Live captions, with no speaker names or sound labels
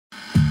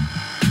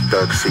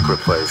dark secret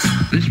place.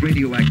 This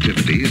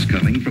radioactivity is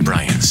coming from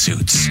Bryan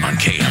Suits on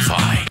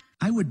KFI.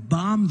 I would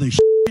bomb the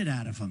shit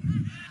out of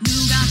him.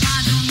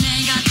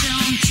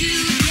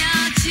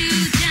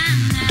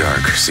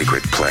 Dark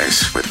secret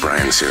place with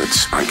Bryan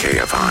Suits on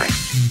KFI.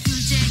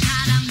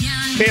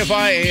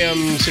 KFI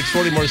AM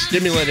 640, more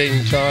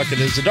stimulating talk.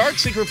 It is the dark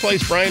secret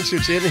place. Bryan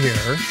Suits in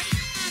here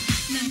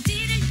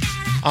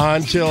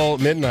until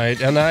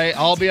midnight. And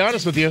I'll be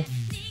honest with you,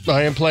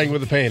 I am playing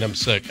with the pain. I'm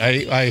sick.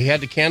 I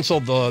had to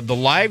cancel the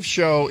live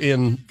show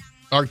in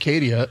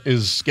Arcadia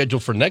is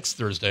scheduled for next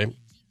Thursday.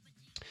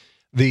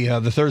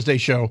 The Thursday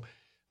show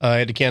I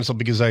had to cancel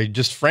because I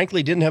just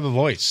frankly didn't have a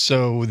voice.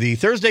 So the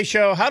Thursday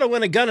show, how to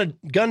win a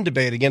gun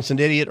debate against an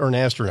idiot or an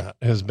astronaut,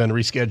 has been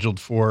rescheduled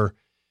for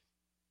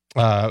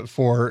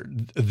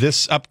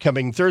this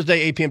upcoming Thursday,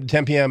 8 p.m. to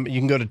 10 p.m.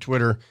 You can go to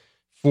Twitter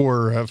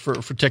for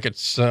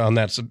tickets on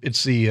that. So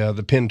it's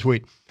the pinned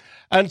tweet.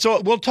 And so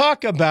we'll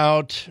talk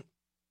about,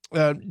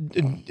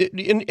 and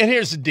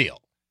here's the deal.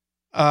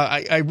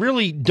 I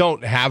really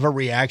don't have a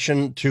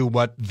reaction to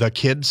what the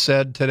kids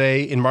said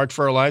today in March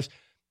for Our Lives.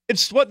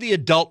 It's what the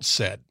adults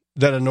said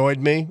that annoyed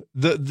me.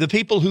 The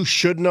people who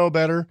should know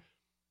better,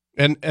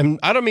 and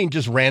I don't mean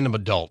just random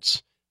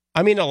adults.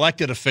 I mean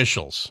elected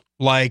officials,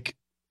 like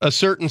a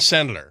certain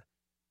senator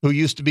who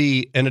used to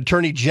be an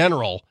attorney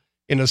general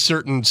in a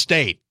certain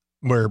state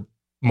where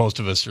most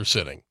of us are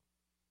sitting.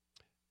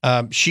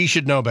 She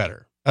should know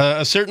better.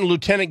 A certain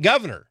lieutenant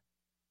governor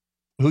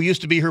who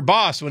used to be her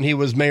boss when he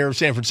was mayor of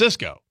San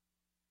Francisco,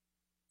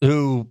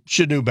 who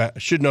should know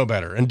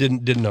better and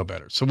didn't know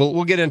better. So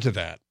we'll get into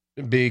that,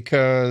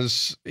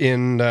 because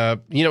in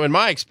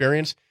my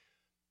experience,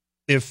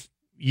 if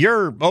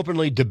you're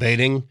openly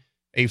debating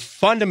a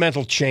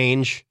fundamental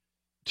change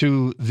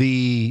to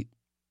the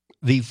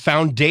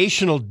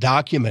foundational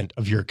document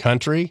of your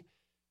country,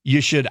 you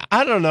should,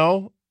 I don't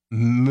know,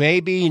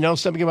 maybe know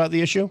something about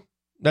the issue.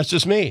 That's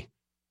just me.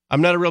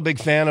 I'm not a real big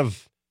fan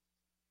of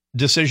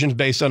decisions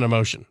based on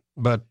emotion,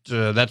 but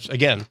that's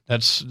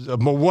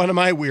one of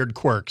my weird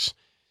quirks.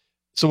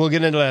 So we'll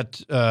get into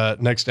that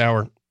next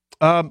hour.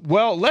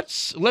 Well,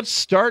 let's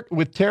start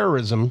with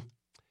terrorism.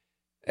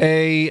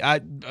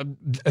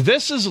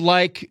 This is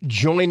like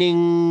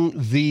joining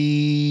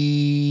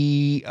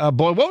the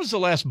what was the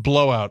last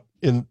blowout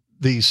in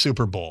the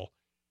Super Bowl?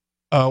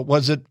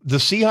 Was it the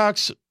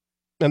Seahawks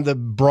and the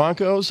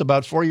Broncos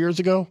about 4 years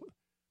ago?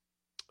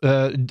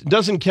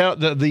 Doesn't count.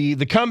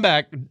 The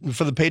comeback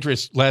for the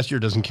Patriots last year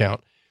doesn't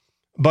count.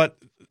 But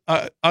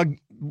a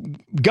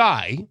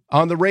guy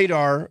on the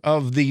radar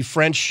of the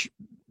French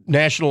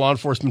national law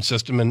enforcement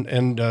system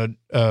and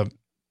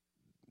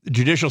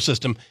judicial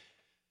system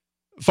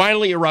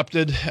finally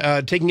erupted,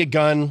 taking a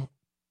gun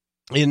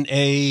in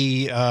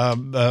a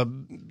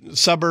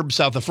suburb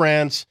south of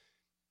France,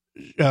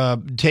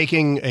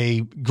 taking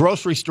a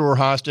grocery store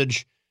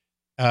hostage,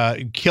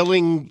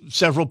 killing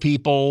several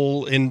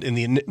people in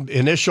the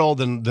initial,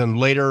 then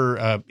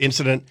later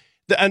incident.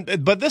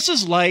 But this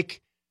is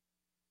like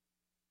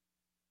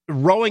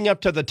rowing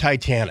up to the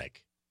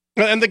Titanic.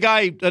 And the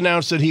guy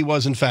announced that he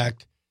was, in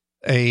fact,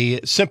 a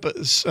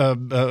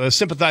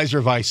sympathizer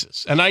of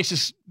ISIS. And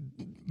ISIS,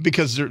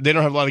 because they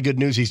don't have a lot of good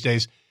news these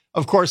days,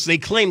 of course, they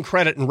claim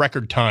credit in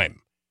record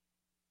time.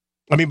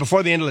 I mean,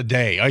 before the end of the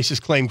day, ISIS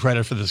claimed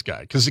credit for this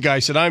guy, because the guy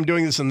said, I'm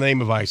doing this in the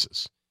name of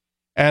ISIS.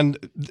 And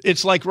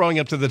it's like rowing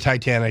up to the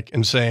Titanic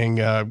and saying,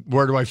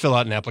 where do I fill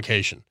out an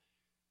application?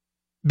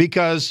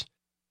 Because,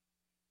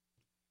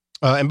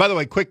 and by the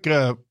way, quick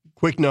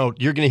note,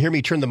 you're going to hear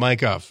me turn the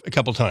mic off a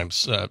couple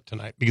times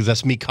tonight, because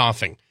that's me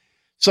coughing.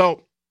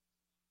 So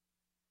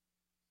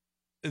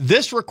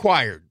this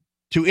required,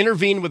 to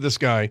intervene with this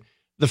guy,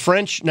 the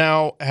French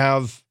now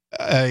have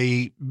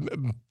a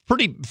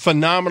pretty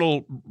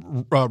phenomenal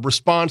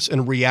response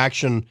and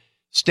reaction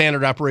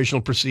standard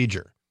operational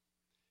procedure.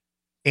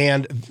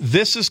 And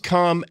this has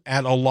come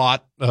at a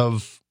lot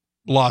of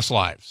lost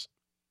lives,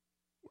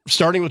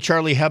 starting with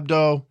Charlie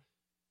Hebdo,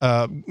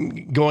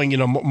 going,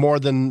 more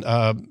than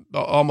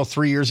almost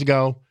 3 years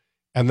ago.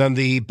 And then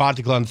the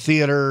Bataclan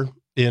Theater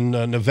in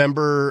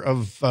November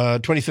of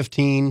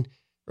 2015.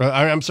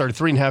 I'm sorry,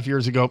 3.5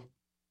 years ago.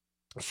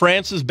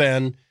 France has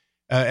been,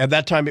 at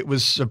that time, it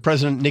was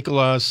President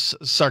Nicolas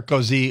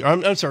Sarkozy.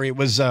 I'm sorry, it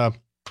was, the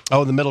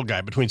middle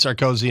guy between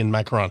Sarkozy and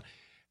Macron.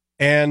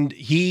 And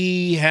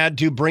he had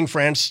to bring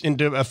France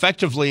into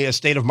effectively a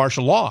state of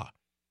martial law.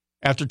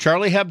 After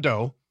Charlie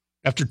Hebdo,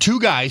 after two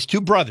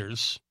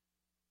brothers,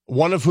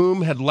 one of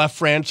whom had left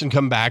France and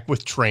come back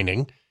with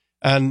training,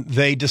 and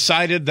they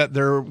decided that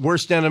their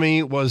worst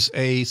enemy was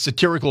a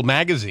satirical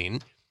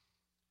magazine.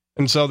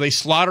 And so they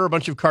slaughter a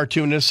bunch of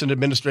cartoonists and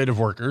administrative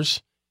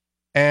workers,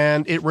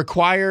 and it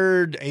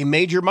required a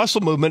major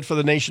muscle movement for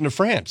the nation of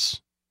France.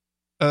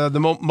 The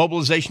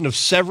mobilization of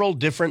several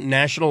different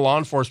national law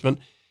enforcement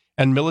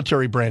and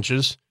military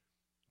branches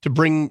to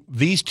bring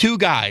these two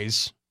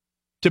guys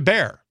to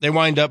bear. They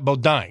wind up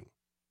both dying.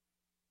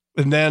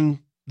 And then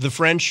the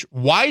French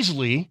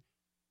wisely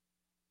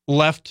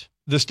left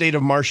the state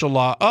of martial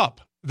law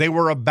up. They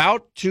were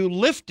about to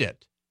lift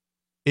it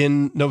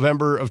in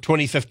November of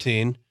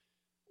 2015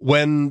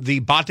 when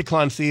the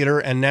Bataclan Theater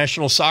and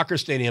National Soccer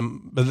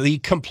Stadium, the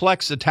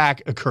complex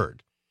attack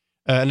occurred.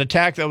 An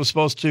attack that was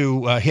supposed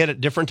to hit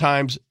at different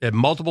times at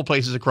multiple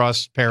places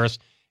across Paris.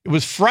 It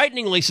was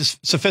frighteningly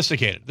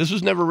sophisticated. This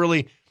was never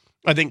really,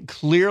 I think,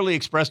 clearly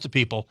expressed to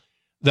people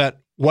that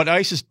what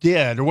ISIS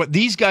did, or what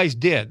these guys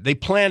did, they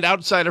planned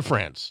outside of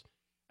France.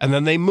 And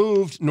then they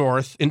moved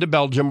north into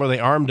Belgium where they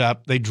armed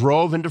up. They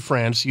drove into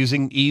France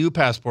using EU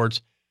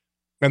passports,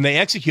 and they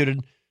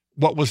executed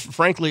what was,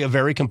 frankly, a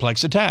very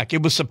complex attack.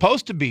 It was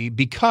supposed to be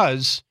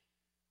because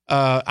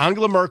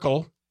Angela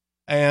Merkel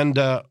and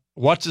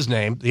what's his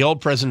name, the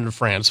old president of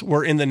France,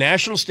 were in the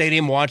National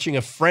Stadium watching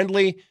a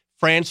friendly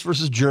France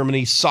versus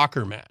Germany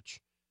soccer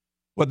match,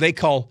 what they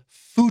call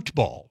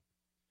football,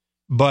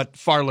 but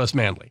far less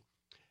manly.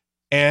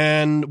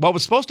 And what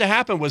was supposed to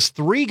happen was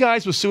 3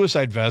 guys with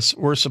suicide vests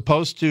were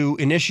supposed to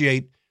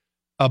initiate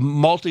a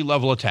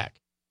multi-level attack.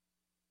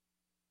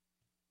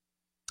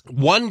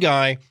 One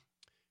guy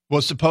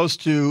was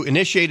supposed to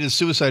initiate his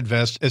suicide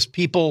vest as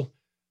people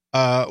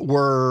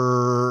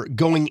were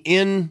going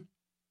in,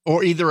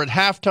 or either at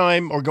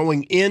halftime or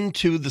going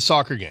into the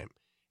soccer game.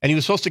 And he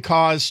was supposed to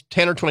cause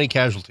 10 or 20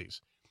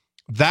 casualties.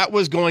 That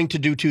was going to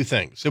do 2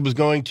 things. It was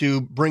going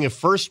to bring a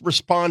first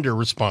responder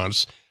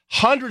response.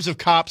 Hundreds of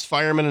cops,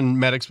 firemen, and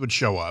medics would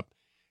show up.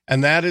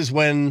 And that is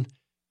when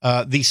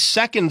the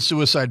second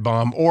suicide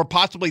bomb, or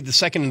possibly the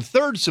second and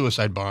third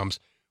suicide bombs,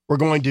 were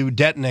going to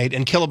detonate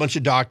and kill a bunch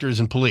of doctors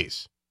and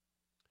police.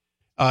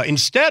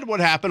 Instead, what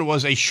happened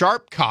was a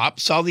sharp cop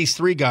saw these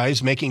 3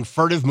 guys making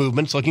furtive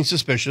movements, looking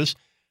suspicious.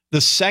 The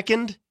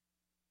second,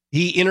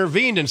 he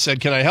intervened and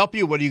said, "Can I help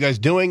you? What are you guys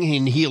doing?"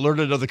 He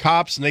alerted other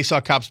cops, and they saw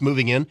cops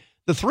moving in.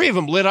 The 3 of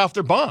them lit off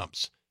their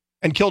bombs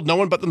and killed no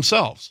one but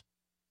themselves.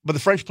 But the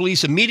French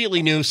police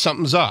immediately knew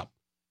something's up.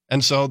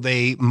 And so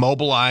they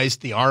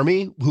mobilized the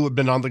army, who had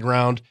been on the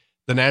ground,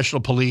 the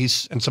national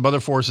police, and some other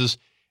forces.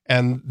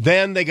 And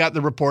then they got the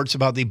reports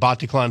about the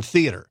Bataclan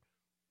Theater,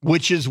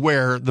 which is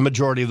where the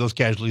majority of those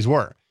casualties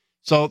were.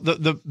 So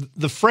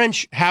the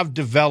French have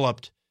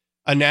developed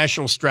a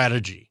national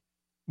strategy,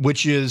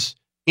 which is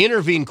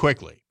intervene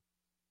quickly,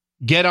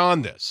 get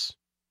on this,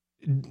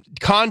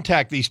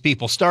 contact these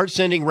people, start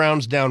sending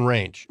rounds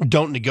downrange,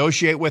 don't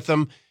negotiate with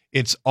them.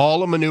 It's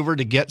all a maneuver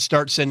to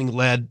start sending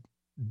lead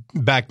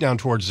back down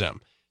towards them.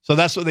 So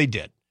that's what they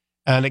did.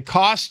 And it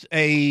cost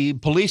a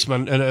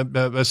policeman, an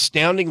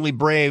astoundingly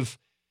brave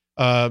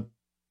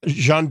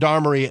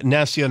Gendarmerie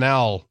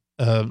Nationale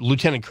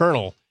lieutenant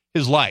colonel,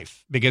 his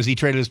life, because he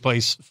traded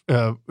places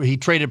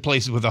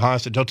with a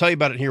hostage. I'll tell you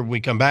about it here when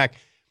we come back.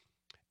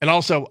 And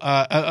also,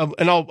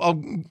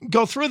 I'll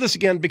go through this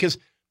again, because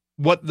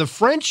what the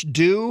French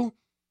do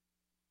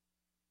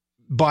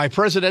by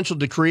presidential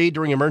decree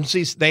during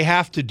emergencies, they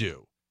have to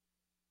do,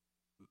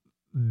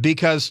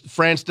 because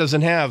France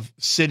doesn't have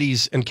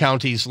cities and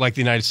counties like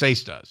the United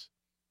States does.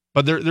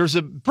 But there's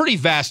a pretty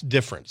vast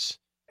difference.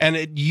 And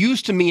it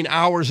used to mean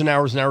hours and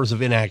hours and hours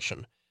of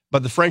inaction.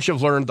 But the French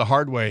have learned the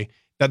hard way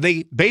that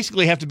they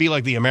basically have to be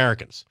like the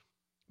Americans.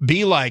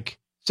 Be like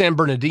San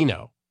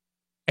Bernardino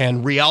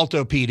and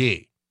Rialto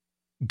PD.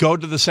 Go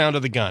to the sound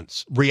of the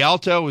guns.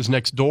 Rialto is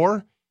next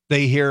door.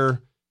 They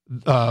hear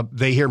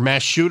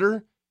mass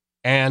shooter,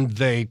 and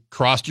they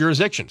cross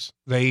jurisdictions.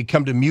 They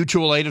come to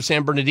mutual aid of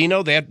San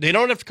Bernardino. They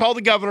don't have to call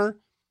the governor,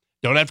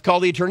 don't have to call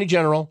the attorney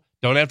general,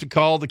 don't have to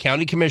call the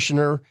county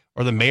commissioner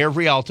or the mayor of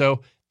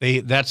Rialto.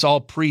 That's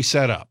all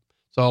pre-set up.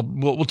 So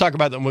we'll talk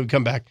about that when we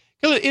come back.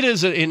 It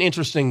is an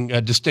interesting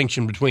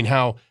distinction between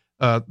how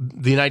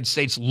the United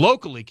States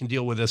locally can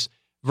deal with this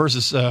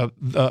versus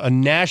a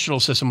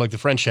national system like the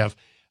French have.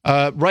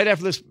 Right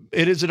after this,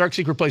 it is a Dark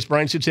Secret Place.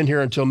 Bryan Suits in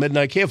here until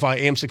midnight. KFI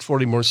AM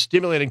 640, more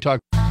stimulating talk.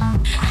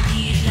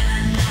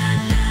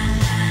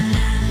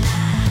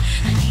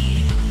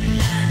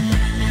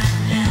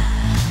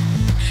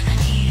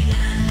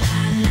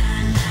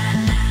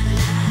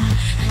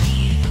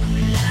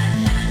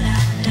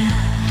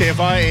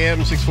 KFI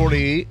AM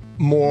 640,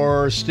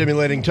 more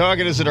stimulating talk.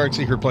 It is a Dark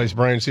Secret Place.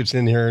 Bryan Suits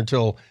in here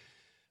until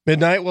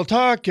midnight. We'll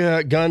talk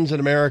guns in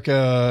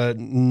America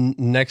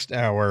next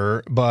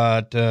hour,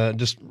 but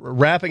just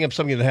wrapping up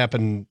something that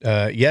happened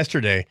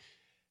yesterday.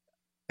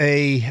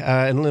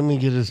 And let me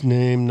get his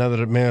name, not that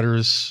it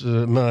matters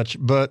much,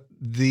 but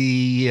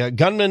the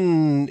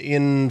gunman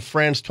in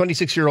France,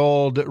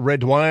 26-year-old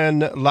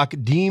Redouane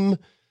Lacdim,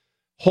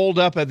 holed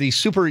up at the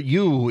Super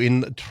U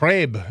in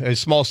Trèbes, a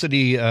small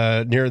city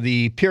near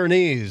the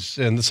Pyrenees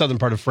in the southern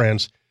part of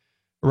France,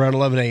 around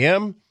 11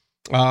 a.m.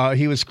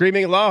 He was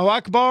screaming, Allahu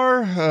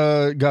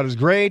Akbar, God is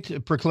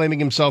great, proclaiming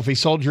himself a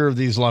soldier of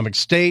the Islamic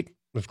State.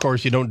 Of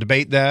course, you don't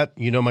debate that.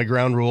 You know my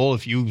ground rule.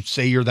 If you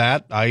say you're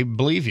that, I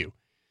believe you.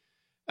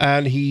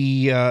 And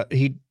he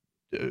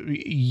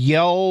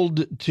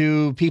yelled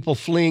to people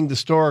fleeing the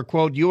store,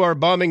 quote, "You are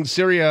bombing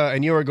Syria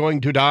and you are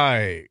going to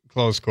die,"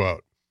 close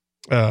quote.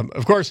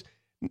 Of course,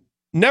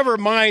 never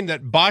mind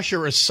that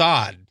Bashar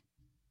Assad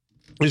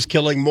is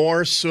killing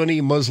more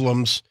Sunni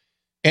Muslims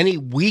any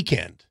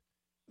weekend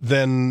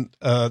than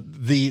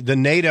the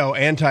NATO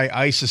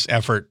anti-ISIS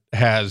effort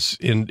has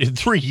in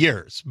 3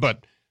 years.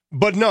 But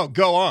no,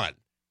 go on.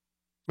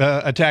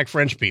 Attack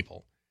French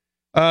people.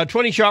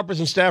 20 shoppers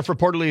and staff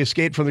reportedly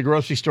escaped from the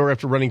grocery store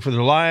after running for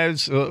their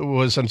lives. It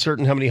was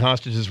uncertain how many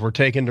hostages were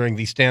taken during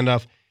the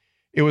standoff.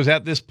 It was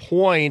at this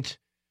point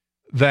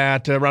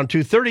that around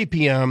 2:30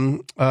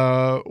 p.m.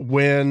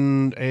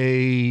 When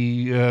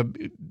a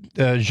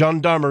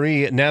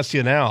Gendarmerie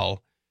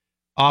Nationale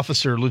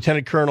officer,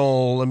 Lieutenant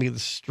Colonel, let me get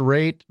this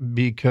straight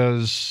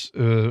because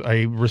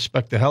I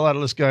respect the hell out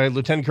of this guy,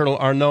 Lieutenant Colonel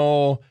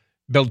Arnaud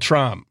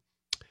Beltrame.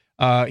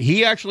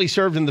 He actually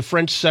served in the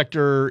French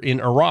sector in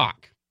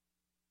Iraq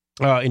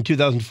in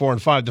 2004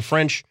 and 5. The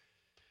French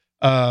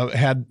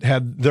had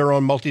their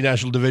own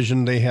multinational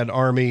division. They had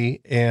army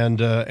and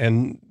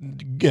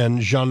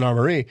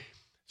gendarmerie.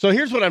 So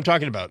here's what I'm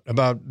talking about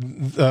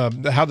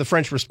how the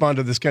French respond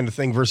to this kind of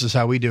thing versus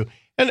how we do.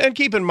 And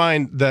keep in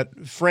mind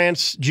that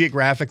France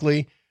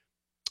geographically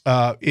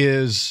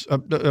is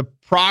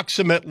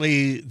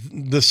approximately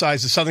the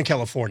size of Southern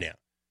California.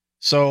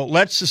 So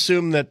let's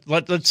assume that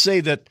let's say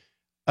that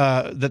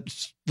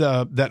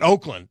that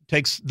Oakland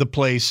takes the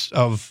place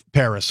of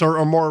Paris,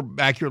 or more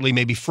accurately,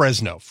 maybe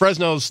Fresno.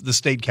 Fresno's the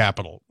state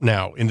capital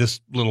now in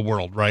this little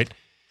world, right?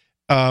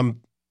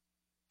 And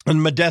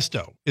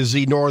Modesto is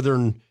the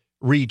northern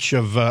reach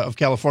of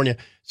California.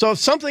 So if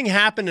something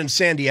happened in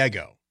San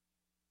Diego,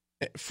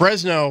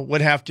 Fresno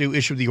would have to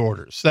issue the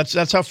orders.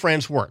 That's how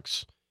France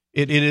works.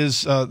 It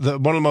is one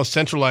of the most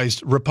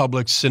centralized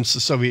republics since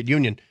the Soviet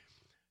Union.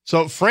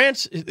 So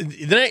France,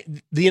 the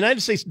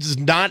United States does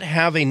not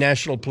have a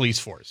national police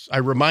force. I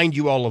remind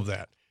you all of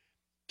that.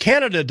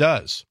 Canada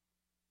does.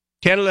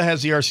 Canada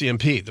has the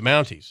RCMP, the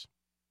Mounties,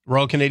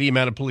 Royal Canadian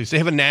Mounted Police. They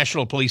have a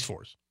national police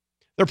force.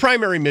 Their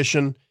primary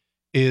mission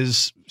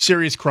is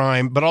serious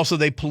crime, but also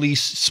they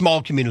police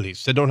small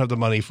communities that don't have the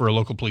money for a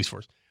local police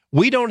force.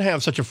 We don't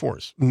have such a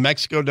force.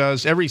 Mexico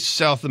does. Every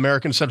South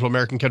American, Central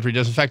American country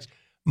does. In fact,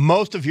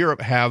 most of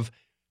Europe have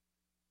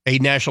a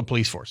national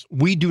police force.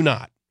 We do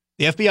not.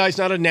 The FBI is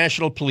not a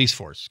national police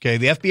force. Okay,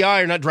 the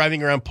FBI are not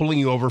driving around pulling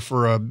you over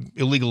for an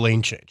illegal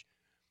lane change.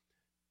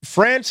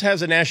 France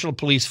has a national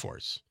police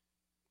force,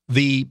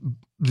 the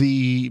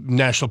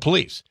national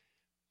police,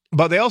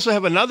 but they also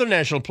have another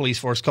national police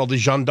force called the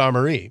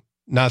Gendarmerie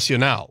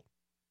Nationale.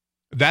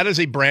 That is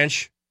a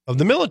branch of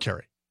the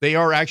military. They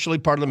are actually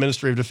part of the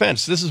Ministry of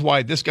Defense. This is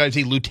why this guy's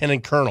a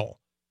lieutenant colonel.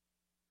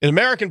 In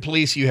American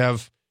police, you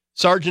have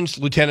sergeants,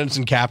 lieutenants,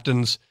 and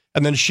captains,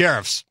 and then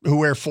sheriffs who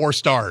wear 4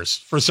 stars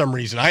for some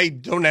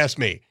reason. Don't ask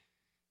me.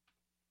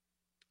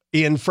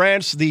 In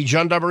France, the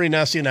Gendarmerie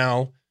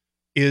Nationale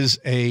is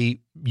a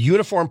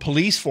uniform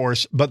police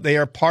force, but they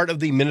are part of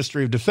the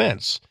Ministry of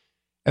Defense.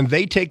 And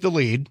they take the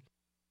lead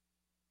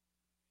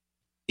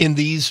in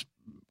these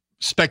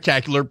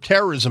spectacular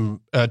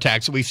terrorism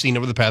attacks that we've seen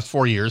over the past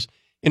 4 years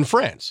in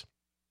France.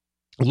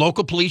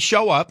 Local police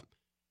show up,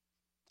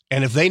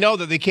 and if they know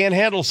that they can't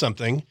handle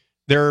something,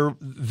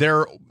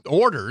 their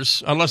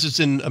orders, unless it's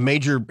in a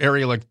major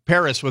area like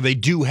Paris where they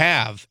do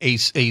have a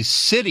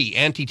city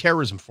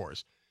anti-terrorism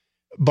force,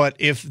 but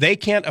if they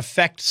can't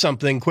affect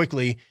something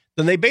quickly,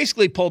 then they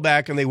basically pull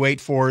back and they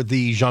wait for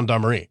the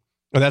gendarmerie.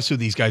 And that's who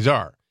these guys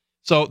are.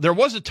 So there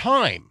was a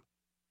time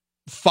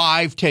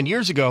 5-10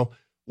 years ago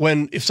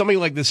when if something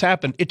like this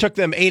happened, it took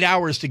them 8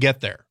 hours to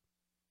get there.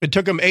 It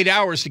took them 8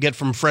 hours to get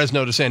from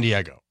Fresno to San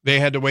Diego. They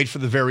had to wait for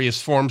the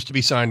various forms to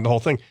be signed, the whole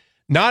thing.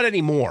 Not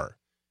anymore.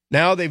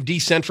 Now they've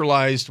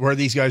decentralized where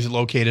these guys are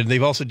located.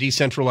 They've also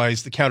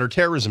decentralized the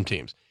counterterrorism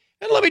teams.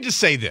 And let me just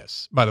say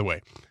this, by the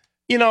way.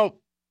 You know,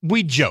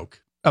 we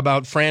joke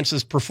about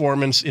France's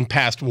performance in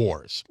past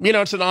wars. You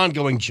know, it's an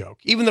ongoing joke.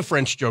 Even the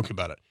French joke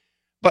about it.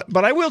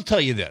 But I will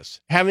tell you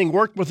this. Having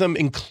worked with them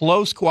in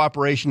close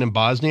cooperation in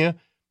Bosnia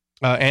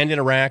and in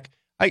Iraq,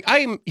 I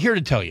am here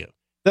to tell you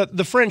that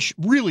the French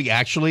really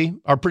actually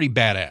are pretty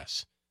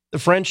badass. The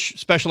French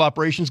special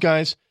operations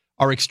guys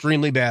are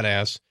extremely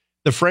badass.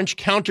 The French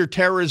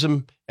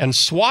counterterrorism and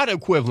SWAT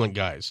equivalent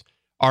guys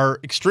are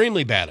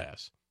extremely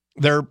badass.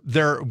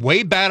 They're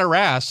way badder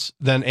ass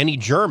than any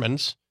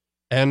Germans,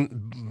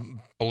 and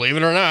believe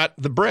it or not,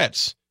 the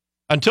Brits.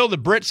 Until the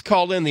Brits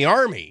called in the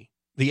army,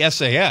 the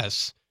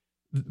SAS,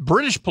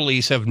 British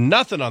police have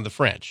nothing on the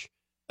French.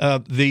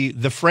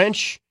 The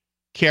French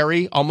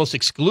carry almost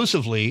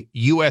exclusively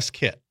U.S.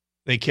 kit.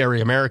 They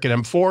carry American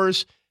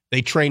M4s.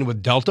 They train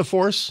with Delta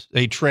Force.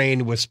 They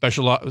train with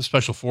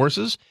special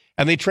forces,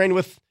 and they train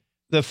with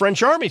the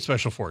French Army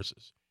Special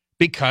Forces,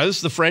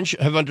 because the French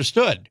have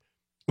understood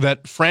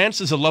that France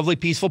is a lovely,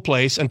 peaceful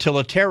place until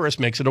a terrorist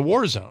makes it a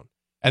war zone.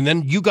 And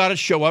then you got to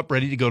show up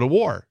ready to go to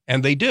war.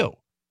 And they do.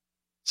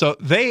 So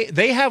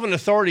they have an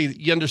authority that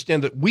you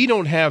understand that we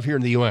don't have here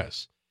in the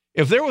U.S.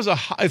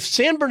 If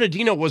San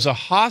Bernardino was a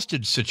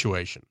hostage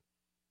situation,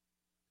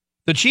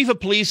 the chief of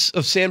police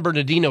of San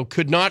Bernardino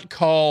could not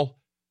call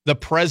the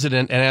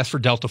president and ask for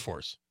Delta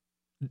Force.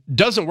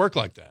 Doesn't work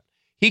like that.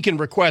 He can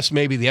request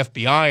maybe the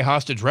FBI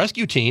hostage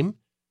rescue team,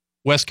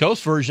 West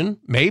Coast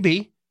version,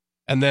 maybe.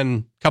 And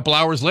then a couple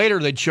hours later,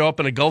 they'd show up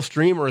in a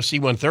Gulfstream or a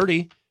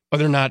C-130 but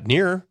they're not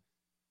near.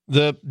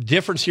 The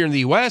difference here in the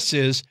U.S.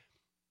 is,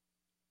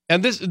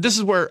 and this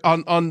is where,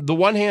 on the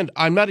one hand,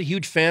 I'm not a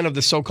huge fan of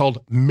the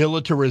so-called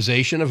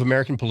militarization of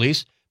American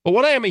police, but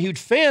what I am a huge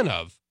fan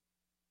of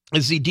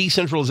is the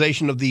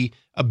decentralization of the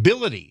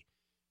ability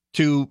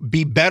to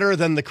be better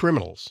than the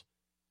criminals.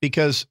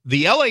 Because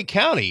the L.A.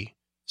 County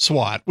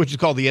SWAT, which is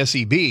called the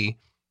SEB,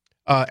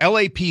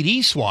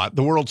 LAPD SWAT,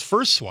 the world's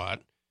first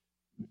SWAT,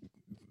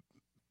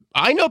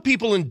 I know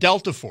people in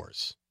Delta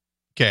Force,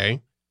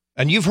 okay,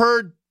 and you've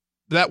heard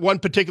that one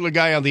particular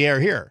guy on the air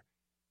here,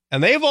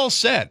 and they've all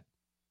said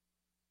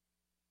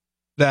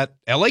that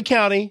L.A.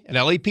 County and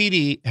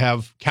LAPD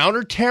have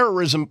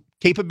counterterrorism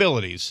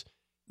capabilities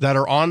that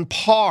are on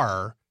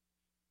par,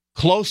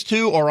 close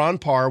to or on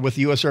par with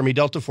the U.S. Army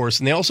Delta Force,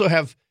 and they also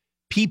have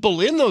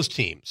people in those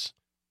teams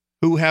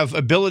who have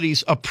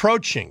abilities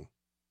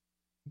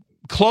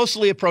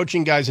closely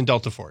approaching guys in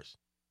Delta Force.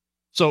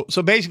 So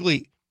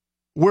basically,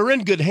 we're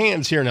in good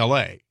hands here in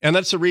L.A., and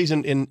that's the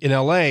reason in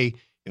L.A.,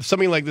 if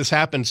something like this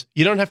happens,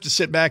 you don't have to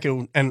sit back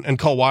and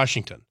call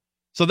Washington.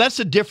 So that's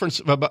the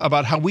difference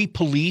about how we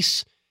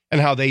police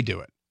and how they do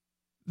it.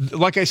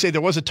 Like I say,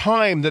 there was a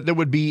time that there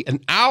would be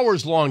an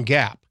hours-long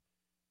gap,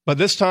 but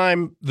this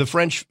time the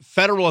French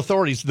federal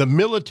authorities, the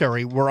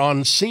military, were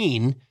on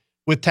scene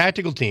with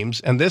tactical teams,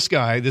 and this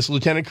guy, this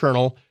lieutenant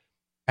colonel,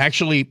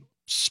 actually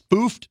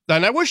spoofed,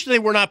 and I wish they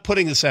were not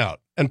putting this out,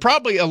 and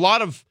probably a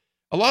lot of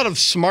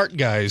smart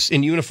guys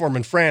in uniform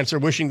in France are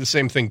wishing the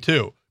same thing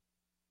too,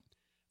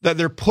 that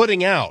they're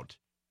putting out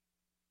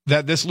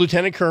that this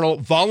lieutenant colonel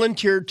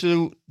volunteered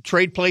to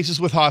trade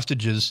places with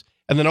hostages,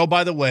 and then, oh,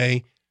 by the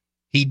way,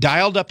 he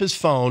dialed up his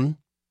phone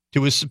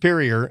to his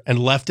superior and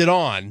left it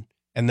on,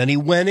 and then he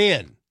went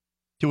in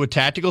to a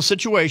tactical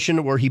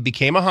situation where he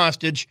became a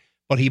hostage,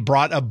 but he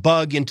brought a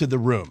bug into the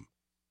room.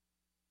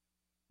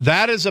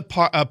 That is a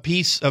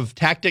piece of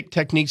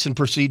techniques, and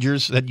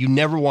procedures that you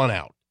never want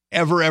out.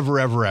 Ever, ever,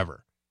 ever,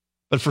 ever.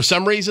 But for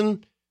some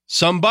reason,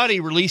 somebody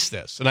released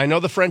this. And I know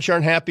the French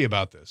aren't happy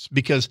about this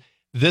because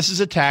this is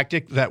a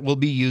tactic that will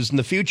be used in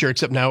the future,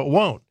 except now it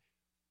won't.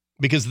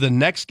 Because the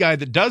next guy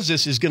that does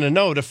this is going to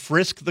know to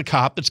frisk the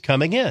cop that's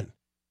coming in.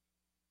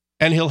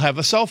 And he'll have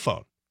a cell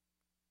phone.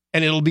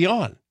 And it'll be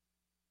on.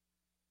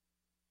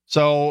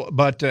 So,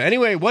 but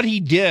anyway, what he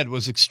did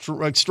was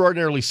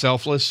extraordinarily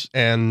selfless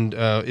and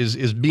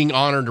is being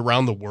honored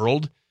around the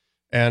world.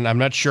 And I'm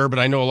not sure, but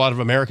I know a lot of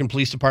American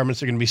police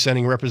departments are going to be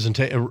sending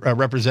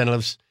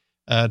representatives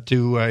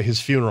to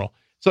his funeral.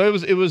 So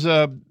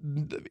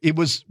it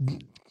was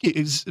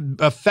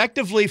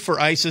effectively for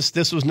ISIS.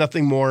 This was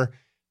nothing more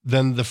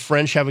than the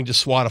French having to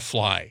swat a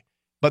fly.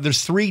 But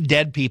there's 3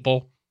 dead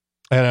people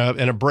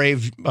and a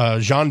brave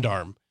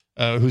gendarme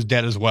who's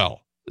dead as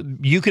well.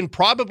 You can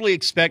probably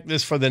expect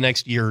this for the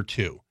next year or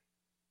two.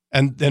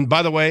 And then,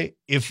 by the way,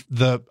 if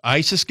the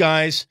ISIS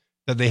guys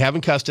that they have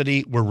in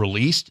custody were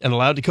released and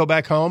allowed to go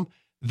back home,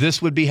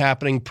 this would be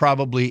happening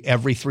probably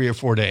every 3 or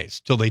 4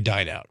 days till they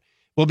died out.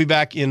 We'll be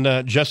back in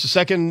just a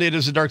second. It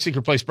is a Dark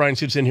Secret Place. Bryan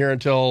Suits in here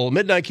until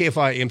midnight.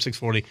 KFI AM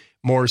 640.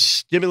 More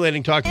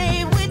stimulating talk.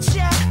 Hey, with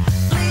ya,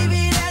 leave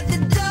it at the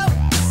door.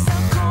 So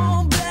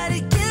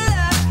cold-blooded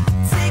killer.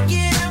 Take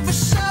it out for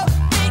show.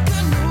 Make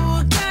a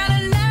new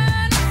kind of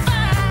 9 to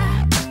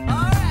 5.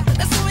 All right,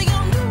 that's what we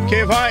gonna do.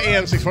 KFI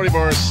AM 640.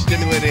 More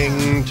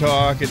stimulating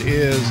talk. It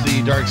is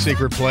the Dark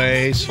Secret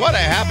Place. What a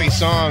happy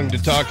song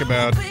to talk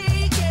about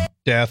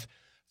death.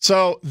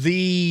 So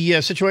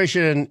the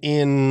situation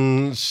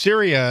in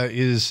Syria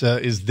is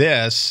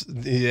this,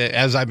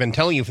 as I've been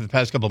telling you for the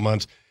past couple of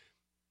months.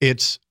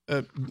 It's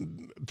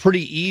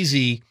pretty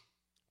easy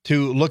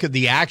to look at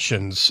the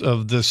actions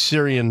of the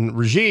Syrian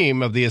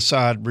regime, of the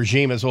Assad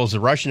regime, as well as the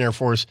Russian Air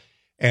Force,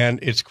 and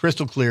it's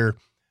crystal clear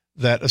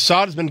that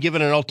Assad has been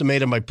given an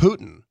ultimatum by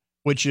Putin,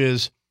 which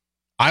is,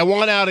 I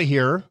want out of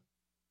here,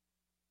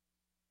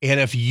 and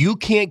if you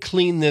can't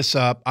clean this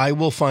up, I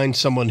will find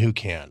someone who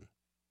can.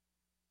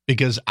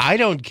 Because I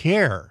don't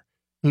care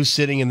who's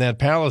sitting in that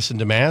palace in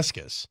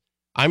Damascus.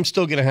 I'm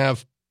still going to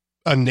have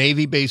a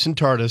Navy base in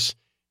Tartus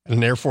and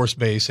an Air Force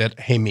base at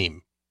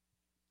Hamim.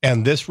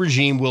 And this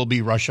regime will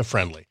be Russia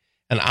friendly.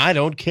 And I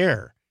don't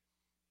care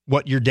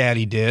what your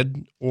daddy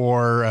did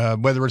or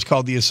whether it's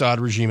called the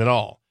Assad regime at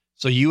all.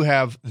 So you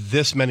have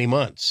this many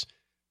months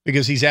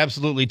because he's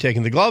absolutely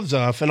taking the gloves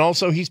off. And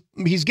also he's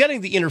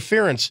getting the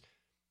interference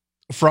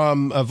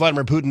from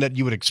Vladimir Putin that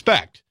you would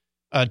expect.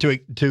 To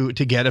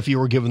get if you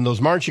were given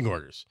those marching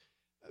orders.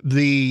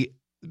 The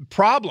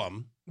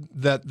problem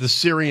that the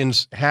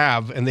Syrians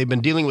have, and they've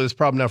been dealing with this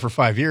problem now for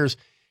 5 years,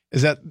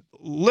 is that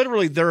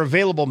literally their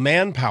available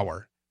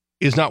manpower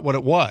is not what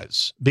it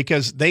was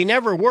because they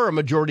never were a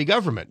majority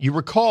government. You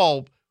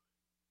recall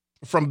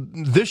from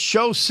this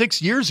show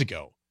 6 years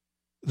ago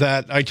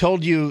that I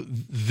told you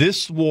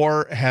this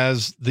war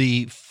has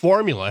the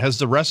formula, has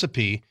the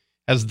recipe,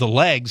 has the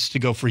legs to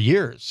go for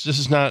years. This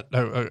is not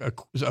a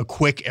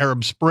quick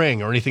Arab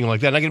Spring or anything like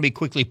that. Not going to be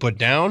quickly put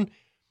down.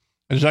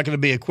 There's not going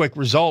to be a quick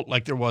result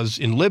like there was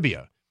in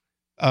Libya.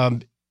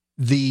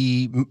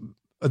 The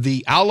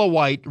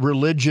Alawite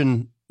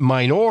religion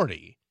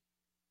minority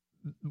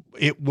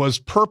it was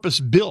purpose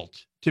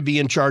built to be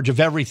in charge of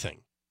everything.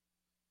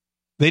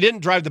 They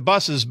didn't drive the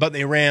buses, but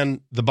they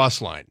ran the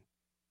bus line.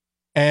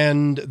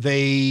 And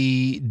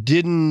they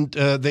didn't,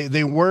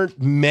 they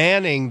weren't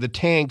manning the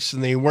tanks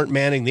and they weren't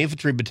manning the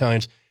infantry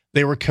battalions.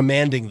 They were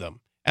commanding them.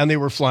 And they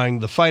were flying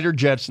the fighter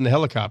jets and the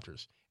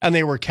helicopters. And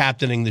they were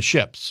captaining the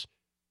ships.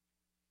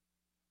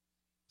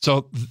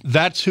 So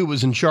that's who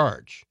was in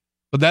charge.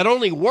 But that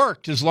only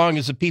worked as long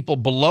as the people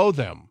below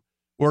them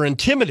were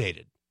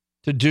intimidated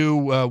to do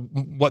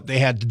what they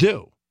had to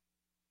do.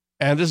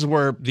 And this is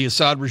where the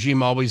Assad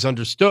regime always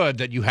understood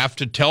that you have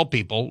to tell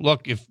people,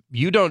 look, if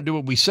you don't do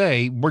what we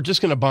say, we're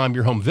just going to bomb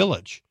your home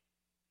village.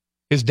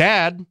 His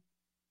dad,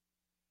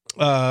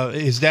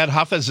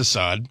 Hafez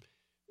Assad,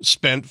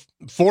 spent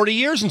 40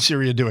 years in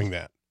Syria doing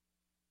that.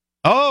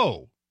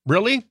 Oh,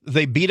 really?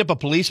 They beat up a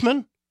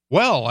policeman?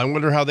 Well, I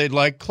wonder how they'd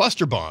like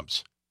cluster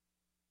bombs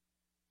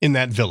in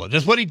that village.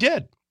 That's what he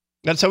did.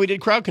 That's how he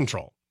did crowd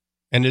control.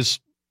 And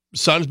his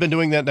son's been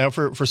doing that now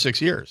for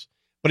 6 years.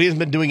 But he hasn't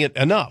been doing it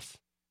enough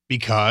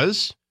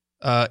because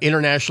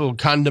international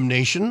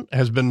condemnation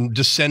has been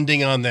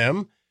descending on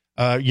them.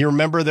 You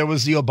remember there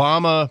was the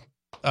Obama,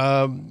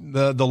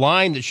 the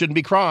line that shouldn't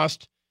be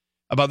crossed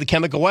about the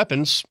chemical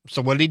weapons.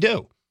 So what did he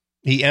do?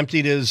 He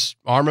emptied his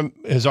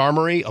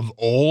armory of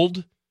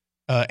old,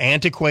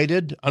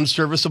 antiquated,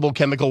 unserviceable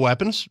chemical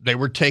weapons. They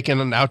were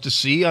taken out to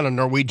sea on a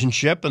Norwegian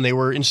ship and they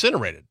were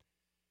incinerated.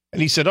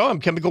 And he said, oh, I'm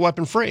chemical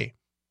weapon free.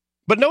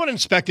 But no one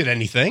inspected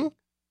anything.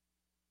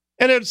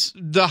 And it's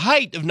the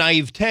height of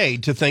naivete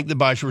to think that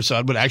Bashar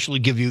Assad would actually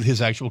give you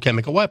his actual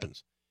chemical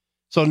weapons.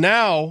 So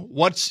now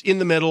what's in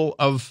the middle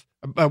of,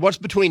 what's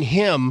between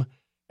him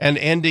and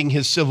ending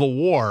his civil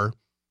war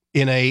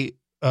in a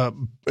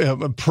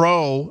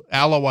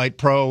pro-Alawite,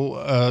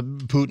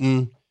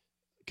 pro-Putin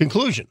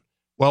conclusion?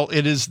 Well,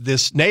 it is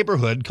this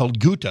neighborhood called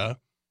Ghouta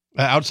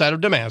outside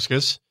of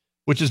Damascus,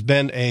 which has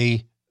been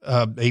a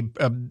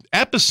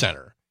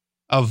epicenter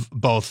of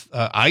both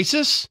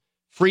ISIS,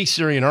 Free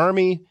Syrian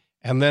Army,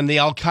 and then the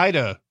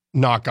Al-Qaeda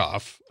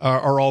knockoff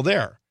are all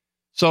there.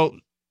 So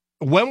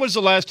when was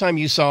the last time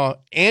you saw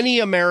any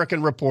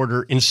American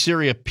reporter in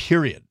Syria,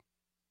 period?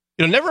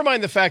 You know, never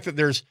mind the fact that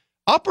there's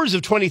upwards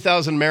of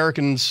 20,000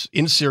 Americans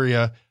in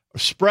Syria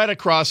spread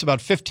across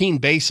about 15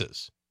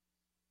 bases.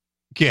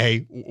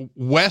 Okay,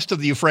 east of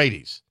the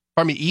Euphrates.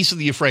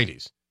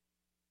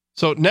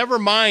 So never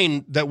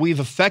mind that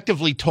we've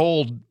effectively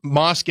told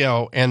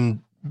Moscow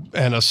and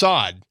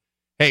Assad,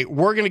 hey,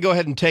 we're going to go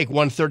ahead and take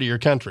 1/3 of your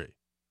country.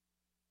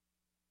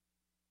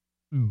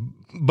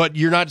 But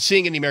you're not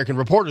seeing any American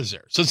reporters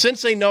there. So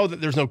since they know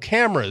that there's no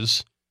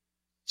cameras,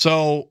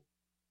 so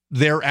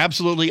they're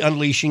absolutely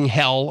unleashing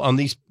hell on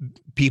these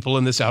people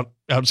in this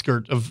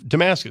outskirt of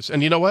Damascus.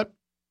 And you know what?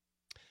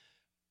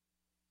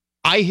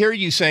 I hear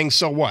you saying,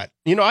 so what?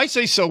 You know, I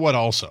say so what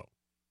also.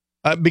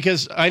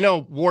 Because I know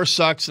war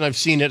sucks and I've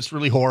seen it. It's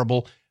really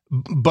horrible.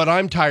 But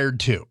I'm tired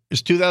too.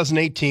 It's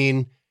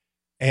 2018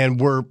 and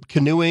we're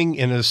canoeing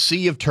in a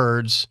sea of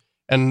turds.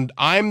 And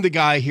I'm the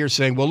guy here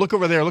saying, well, look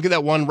over there. Look at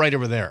that one right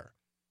over there.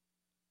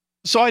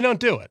 So I don't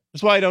do it.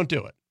 That's why I don't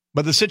do it.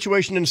 But the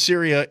situation in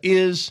Syria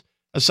is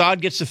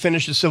Assad gets to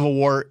finish the civil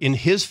war in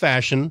his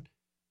fashion.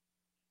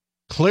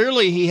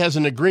 Clearly, he has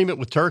an agreement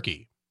with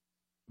Turkey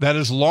that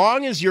as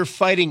long as you're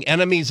fighting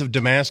enemies of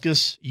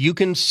Damascus, you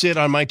can sit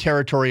on my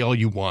territory all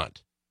you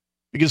want.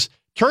 Because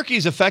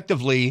Turkey's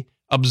effectively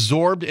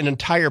absorbed an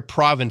entire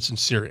province in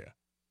Syria,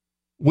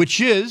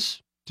 which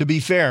is, to be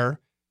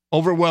fair,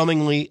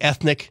 overwhelmingly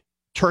ethnic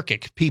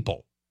Turkic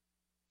people,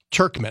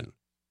 Turkmen,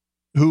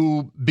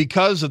 who,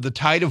 because of the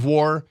tide of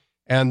war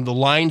and the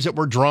lines that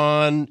were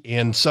drawn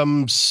in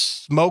some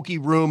smoky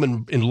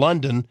room in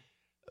London,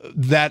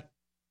 that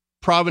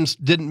province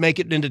didn't make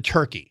it into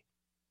Turkey.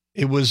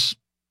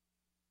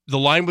 The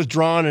line was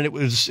drawn and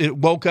it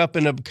woke up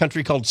in a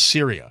country called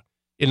Syria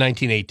in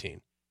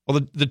 1918.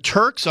 Well, the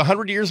Turks,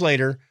 100 years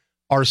later,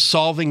 are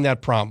solving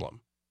that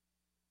problem.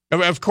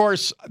 Of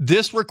course,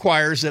 this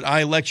requires that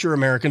I lecture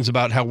Americans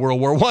about how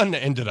World War I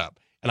ended up.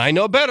 And I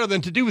know better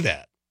than to do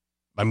that.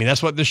 I mean,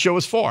 that's what this show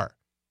is for.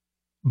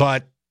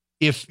 But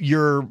if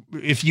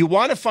you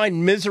want to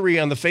find misery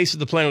on the face of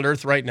the planet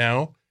Earth right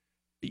now,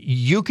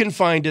 you can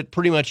find it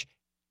pretty much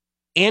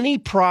any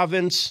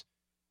province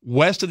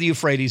west of the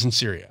Euphrates in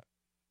Syria.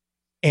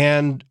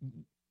 And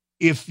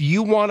if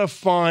you want to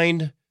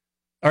find,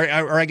 or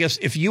I guess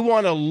if you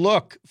want to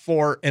look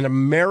for an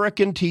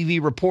American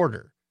TV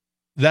reporter,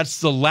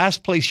 that's the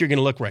last place you're going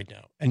to look right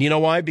now. And you know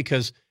why?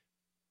 Because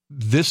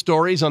this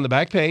story is on the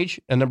back page.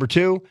 And number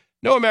two,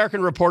 no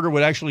American reporter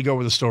would actually go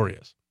where the story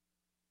is.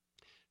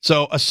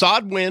 So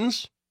Assad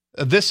wins.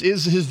 This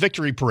is his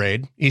victory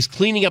parade. He's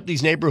cleaning up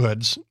these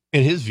neighborhoods,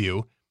 in his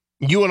view.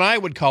 You and I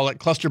would call it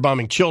cluster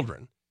bombing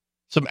children.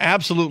 Some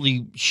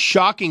absolutely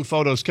shocking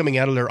photos coming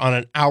out of there on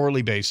an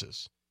hourly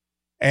basis.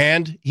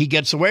 And he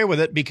gets away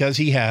with it because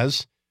he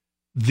has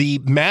the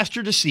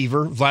master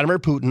deceiver, Vladimir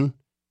Putin,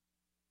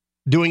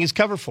 doing his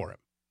cover for him.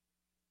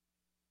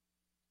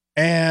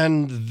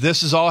 And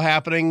this is all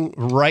happening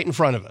right in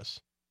front of us.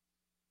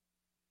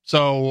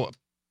 So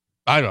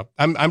I don't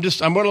know.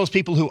 I'm one of those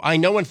people who I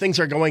know when things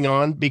are going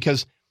on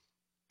because,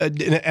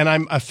 and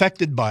I'm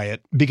affected by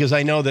it because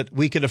I know that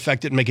we could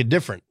affect it and make it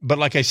different. But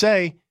like I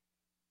say,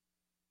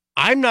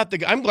 I'm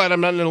glad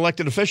I'm not an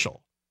elected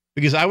official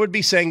because I would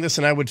be saying this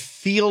and I would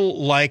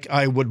feel like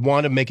I would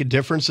want to make a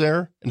difference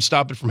there and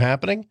stop it from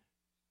happening.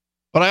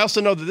 But I also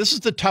know that this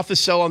is the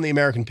toughest sell on the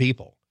American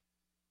people.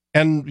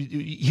 And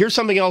here's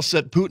something else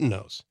that Putin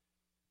knows.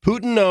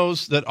 Putin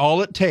knows that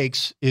all it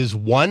takes is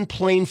one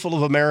plane full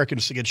of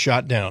Americans to get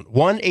shot down,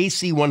 one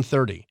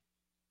AC-130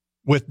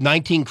 with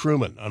 19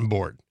 crewmen on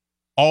board,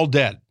 all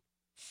dead,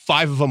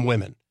 5 of them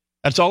women.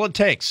 That's all it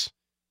takes.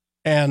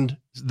 And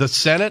the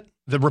Senate,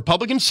 the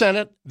Republican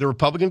Senate, the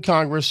Republican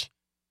Congress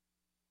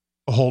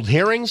hold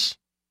hearings,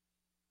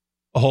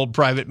 hold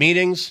private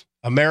meetings,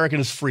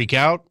 Americans freak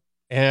out,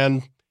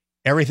 and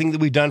everything that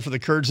we've done for the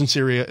Kurds in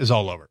Syria is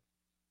all over.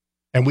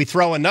 And we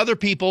throw another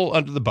people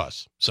under the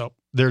bus. So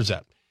there's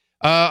that.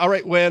 All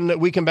right, when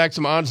we come back,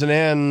 some odds and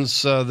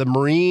ends. The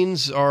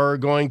Marines are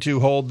going to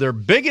hold their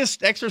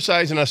biggest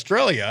exercise in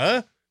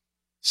Australia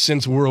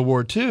since World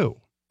War II.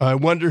 I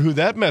wonder who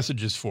that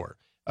message is for.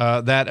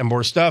 That and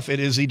more stuff. It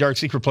is the Dark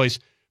Secret Place.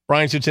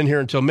 Bryan Suits in here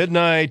until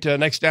midnight.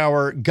 Next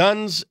hour,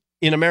 guns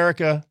in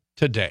America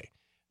today.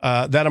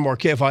 That and more.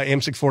 KFI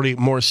AM 640,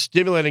 more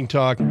stimulating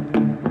talk.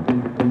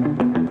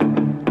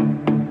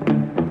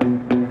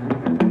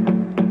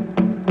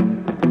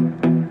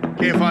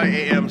 KFI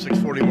AM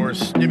 640, more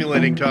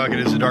stimulating talk. It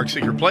is the Dark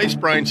Secret Place.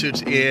 Bryan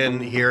Suits in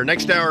here.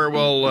 Next hour,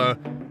 we'll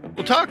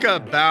talk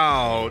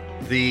about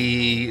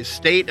the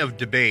state of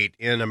debate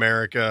in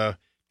America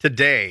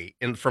today,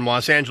 from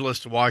Los Angeles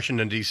to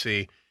Washington,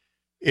 D.C.,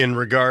 in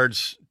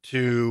regards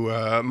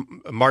to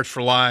March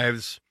for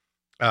Lives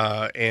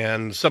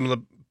and some of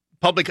the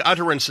public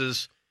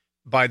utterances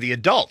by the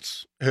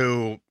adults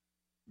who,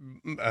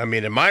 I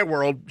mean, in my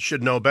world,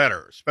 should know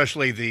better,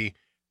 especially the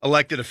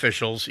elected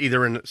officials,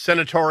 either in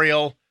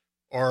senatorial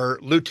or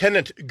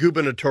lieutenant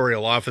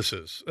gubernatorial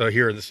offices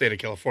here in the state of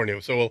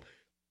California. So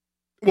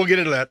we'll get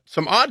into that.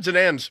 Some odds and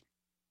ends.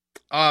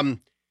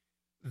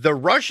 The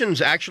Russians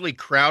actually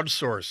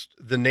crowdsourced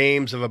the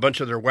names of a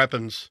bunch of their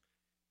weapons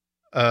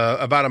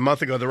about a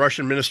month ago. The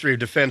Russian Ministry of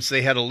Defense,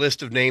 they had a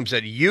list of names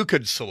that you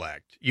could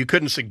select. You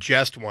couldn't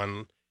suggest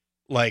one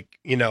like,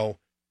 Laser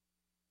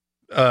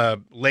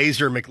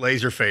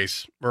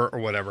McLaserface or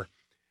whatever.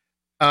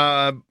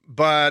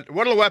 But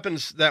one of the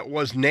weapons that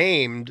was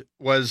named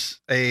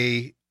was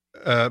a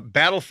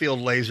battlefield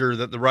laser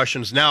that the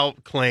Russians now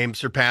claim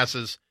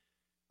surpasses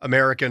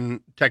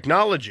American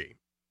technology.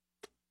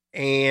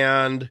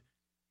 And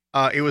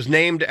it was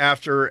named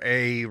after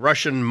a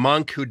Russian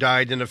monk who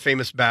died in a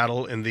famous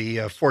battle in the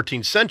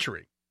 14th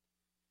century.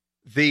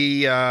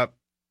 The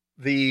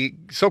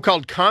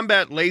so-called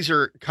Combat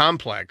Laser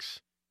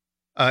Complex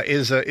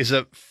is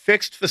a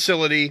fixed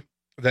facility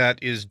that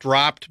is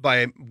dropped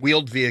by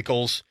wheeled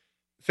vehicles,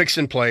 fixed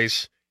in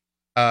place,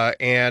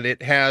 and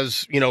it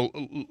has,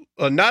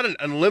 not an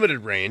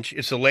unlimited range.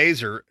 It's a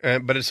laser,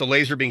 but it's a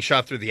laser being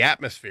shot through the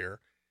atmosphere,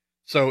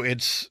 so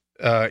it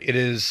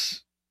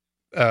is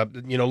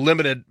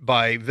limited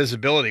by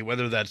visibility,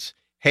 whether that's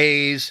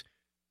haze,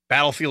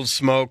 battlefield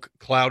smoke,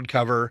 cloud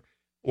cover,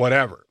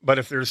 whatever. But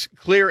if there's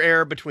clear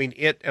air between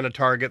it and a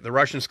target, the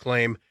Russians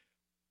claim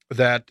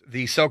that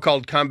the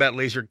so-called Combat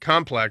Laser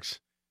Complex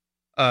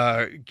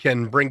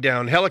can bring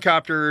down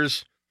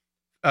helicopters,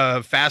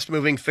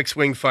 fast-moving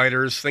fixed-wing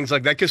fighters, things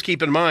like that. Because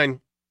keep in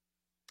mind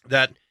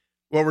that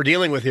what we're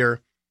dealing with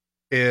here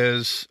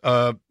is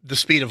the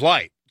speed of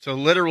light. So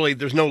literally,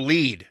 there's no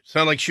lead. It's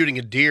not like shooting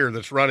a deer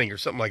that's running or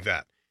something like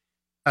that.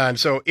 And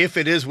so if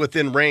it is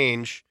within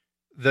range,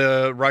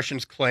 the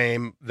Russians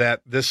claim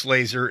that this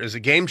laser is a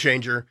game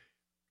changer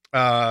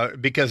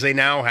because they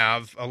now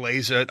have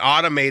an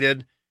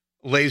automated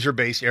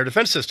laser-based air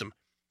defense system.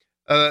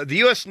 The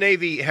U.S.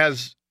 Navy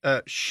has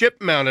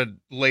ship-mounted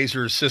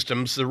laser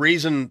systems. The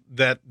reason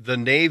that the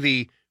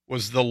Navy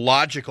was the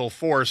logical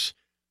force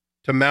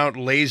to mount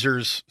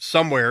lasers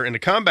somewhere in a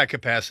combat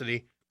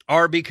capacity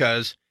are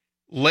because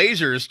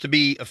lasers, to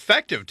be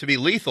effective, to be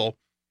lethal,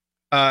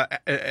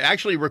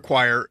 actually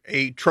require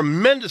a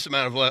tremendous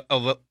amount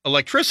of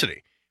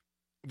electricity.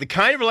 The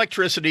kind of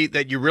electricity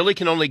that you really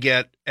can only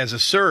get as a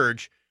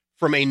surge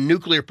from a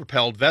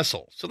nuclear-propelled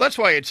vessel. So that's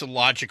why it's a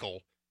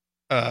logical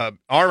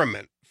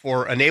armament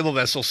for a naval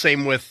vessel.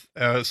 Same with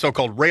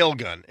so-called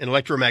railgun, an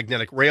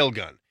electromagnetic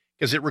railgun,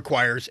 because it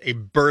requires a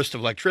burst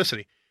of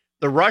electricity.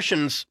 The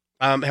Russians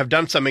have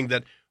done something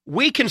that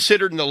we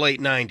considered in the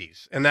late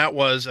 90s, and that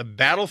was a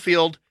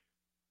battlefield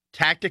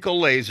tactical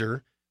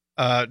laser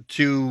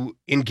to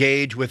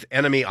engage with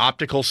enemy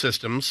optical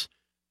systems.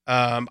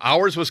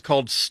 Ours was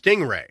called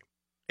Stingray,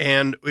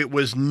 and it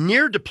was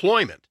near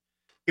deployment.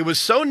 It was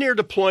so near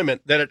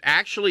deployment that it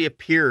actually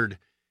appeared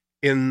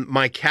in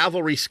my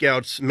Cavalry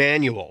Scouts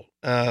manual,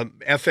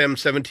 FM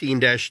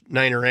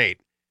 17-9 or 8,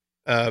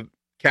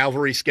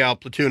 Cavalry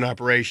Scout Platoon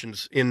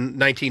Operations in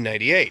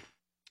 1998.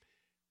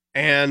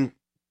 And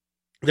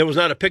there was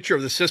not a picture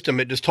of the system.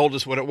 It just told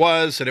us what it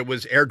was, that it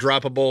was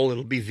airdroppable,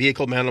 it'll be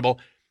vehicle mountable,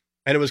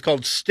 and it was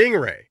called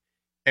Stingray.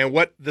 And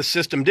what the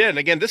system did, and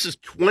again, this is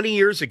 20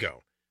 years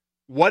ago,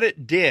 what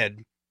it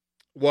did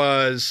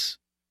was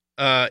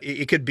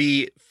it could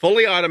be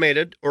fully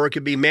automated or it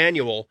could be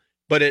manual,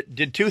 but it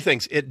did two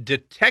things. It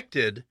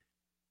detected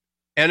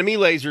enemy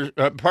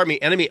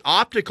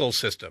optical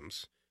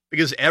systems,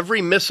 because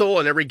every missile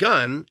and every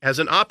gun has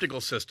an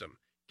optical system.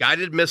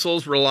 Guided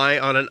missiles rely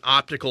on an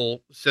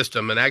optical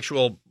system, an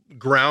actual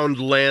ground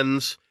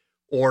lens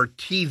or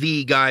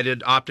TV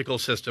guided optical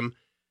system.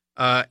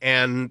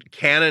 And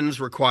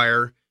cannons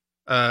require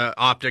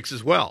optics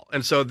as well.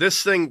 And so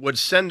this thing would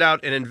send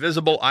out an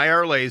invisible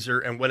IR laser,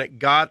 and when it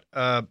got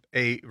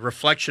a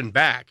reflection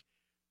back,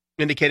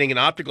 indicating an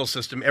optical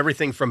system,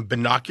 everything from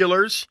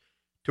binoculars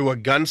to a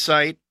gun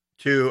sight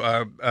to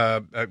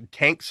a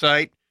tank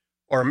sight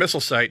or a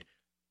missile sight,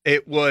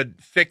 it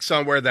would fix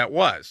on where that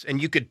was.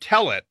 And you could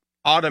tell it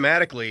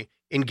automatically,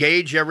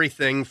 engage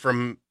everything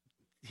from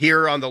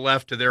here on the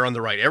left to there on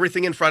the right.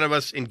 Everything in front of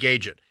us,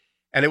 engage it.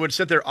 And it would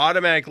sit there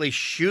automatically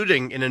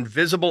shooting an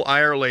invisible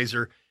IR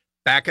laser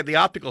back at the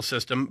optical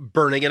system,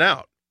 burning it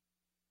out.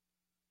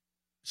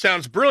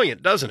 Sounds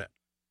brilliant, doesn't it?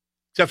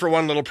 Except for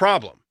one little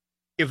problem.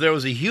 If there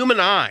was a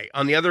human eye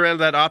on the other end of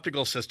that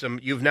optical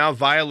system, you've now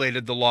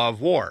violated the law of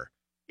war.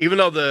 Even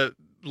though the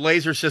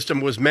laser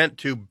system was meant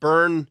to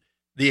burn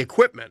the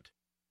equipment,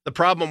 the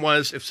problem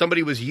was if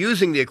somebody was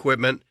using the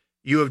equipment,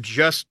 you have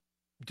just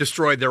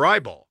destroyed their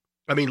eyeball.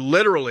 I mean,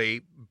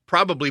 literally,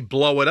 probably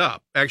blow it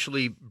up,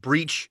 actually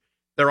breach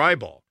their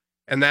eyeball.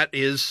 And that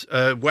is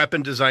a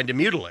weapon designed to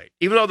mutilate,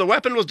 even though the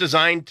weapon was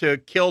designed to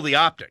kill the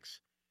optics.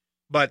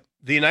 But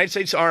the United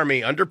States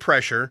Army, under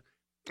pressure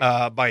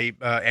by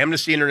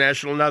Amnesty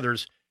International and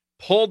others,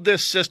 pulled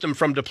this system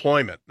from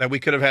deployment that we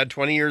could have had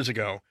 20 years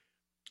ago.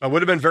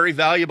 Would have been very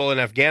valuable in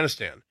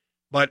Afghanistan.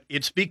 But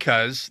it's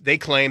because they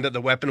claim that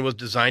the weapon was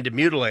designed to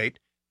mutilate,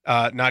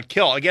 not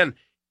kill. Again,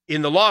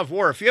 in the law of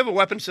war, if you have a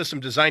weapon system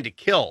designed to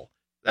kill,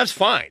 that's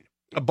fine.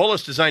 A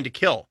bullet's designed to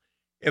kill.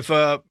 If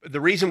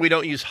the reason we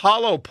don't use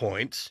hollow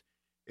points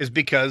is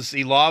because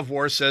the law of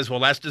war says, well,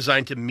 that's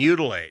designed to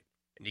mutilate.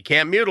 And you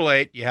can't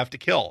mutilate, you have to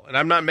kill. And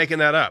I'm not making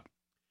that up.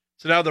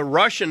 So now the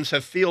Russians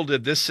have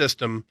fielded this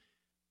system,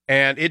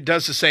 and it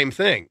does the same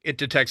thing. It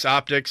detects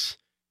optics,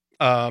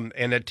 and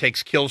it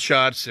takes kill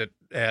shots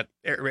at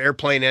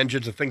airplane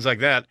engines and things like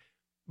that.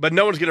 But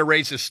no one's going to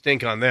raise this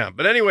stink on them.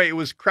 But anyway, it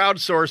was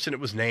crowdsourced and it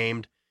was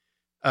named.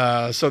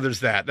 So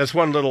there's that. That's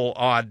one little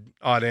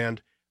odd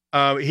end.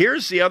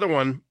 Here's the other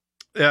one.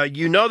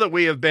 You know that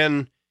we have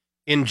been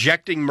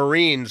injecting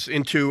Marines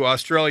into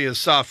Australia's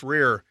soft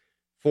rear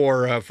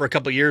for a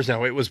couple of years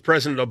now. It was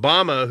President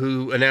Obama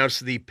who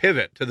announced the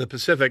pivot to the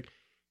Pacific,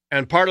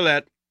 and part of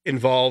that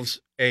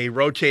involves a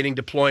rotating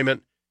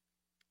deployment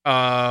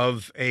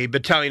of a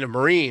battalion of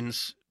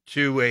Marines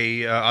to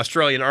a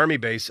Australian Army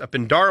base up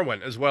in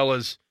Darwin, as well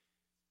as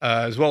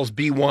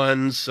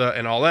B-1s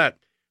and all that.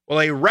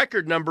 Well, a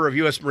record number of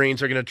U.S.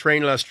 Marines are going to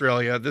train in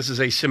Australia. This is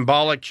a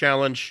symbolic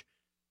challenge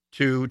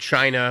to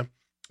China.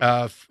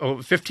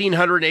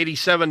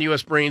 1,587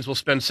 U.S. Marines will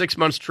spend 6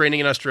 months training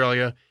in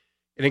Australia,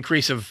 an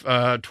increase of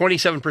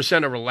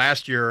 27% over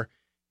last year.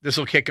 This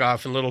will kick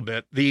off in a little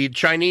bit. The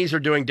Chinese are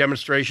doing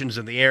demonstrations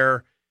in the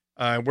air.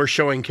 We're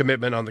showing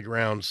commitment on the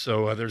ground.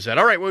 So there's that.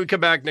 All right, when we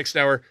come back next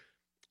hour,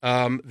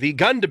 the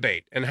gun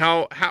debate and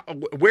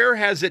where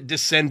has it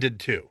descended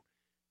to?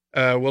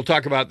 We'll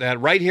talk about that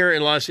right here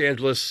in Los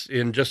Angeles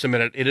in just a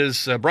minute. It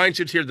is Bryan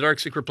Suits here at the Dark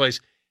Secret Place,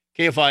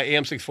 KFI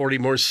AM 640,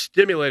 more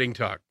stimulating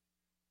talk.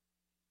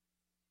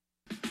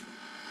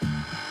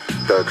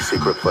 Dark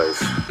Secret Place.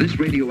 This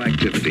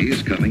radioactivity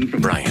is coming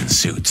from Bryan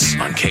Suits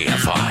on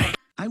KFI.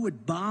 I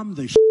would bomb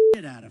the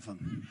shit out of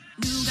them.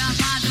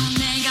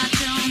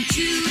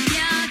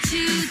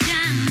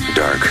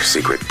 Dark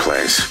Secret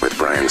Place with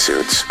Bryan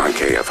Suits on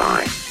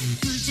KFI.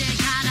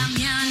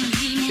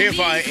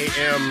 KFI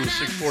AM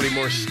 640,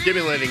 more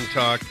stimulating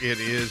talk. It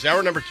is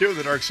hour number 2 of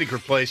the Dark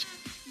Secret Place.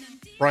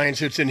 Bryan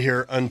Suits in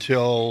here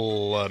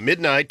until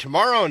midnight.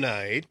 Tomorrow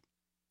night,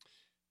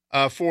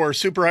 for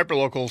Super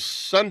Hyperlocal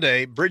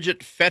Sunday, Bridget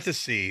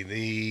Fetisi,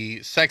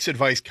 the sex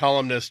advice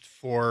columnist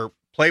for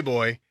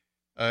Playboy,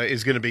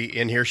 is going to be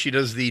in here. She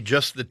does the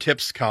Just the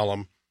Tips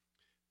column.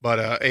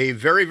 But a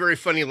very, very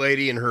funny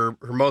lady in her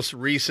most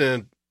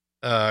recent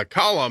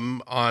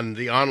column on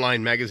the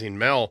online magazine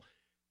Mel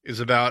is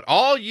about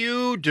all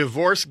you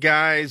divorced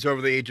guys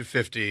over the age of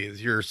 50.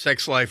 Is your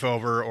sex life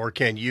over, or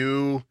can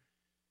you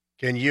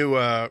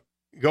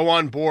go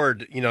on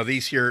board,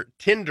 these here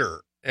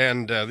Tinder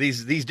and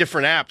these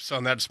different apps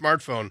on that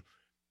smartphone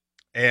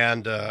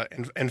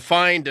and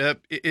find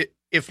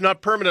if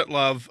not permanent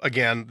love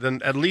again,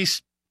 then at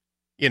least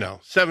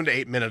 7 to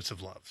 8 minutes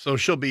of love. So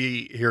she'll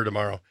be here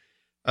tomorrow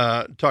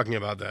talking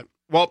about that.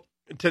 Well,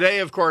 today,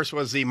 of course,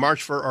 was the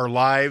March for Our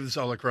Lives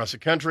all across the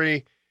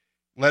country,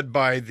 led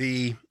by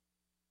the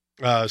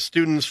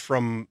students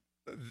from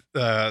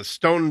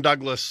Stone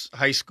Douglas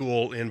High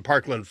School in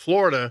Parkland,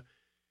 Florida,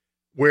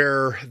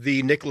 where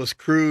the Nicholas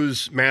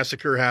Cruz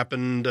massacre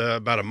happened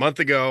about a month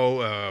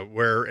ago,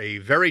 where a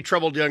very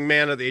troubled young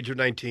man at the age of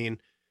 19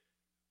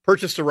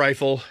 purchased a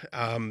rifle,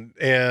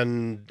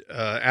 and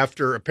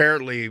after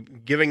apparently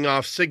giving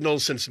off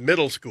signals since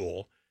middle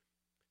school,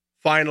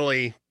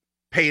 finally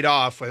paid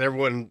off what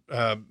everyone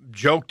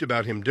joked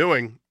about him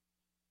doing,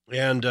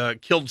 and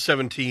killed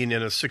 17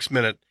 in a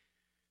 6-minute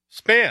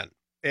span.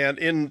 And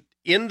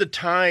in the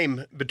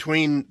time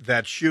between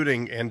that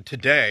shooting and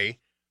today,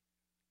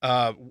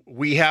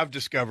 we have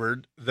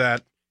discovered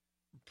that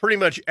pretty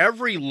much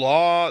every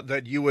law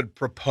that you would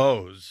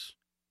propose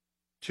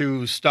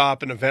to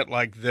stop an event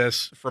like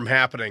this from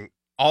happening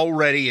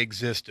already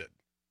existed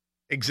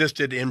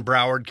in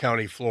Broward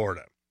County,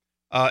 Florida,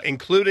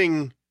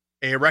 including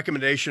a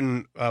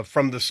recommendation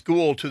from the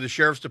school to the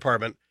sheriff's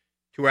department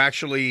to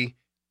actually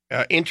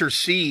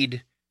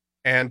intercede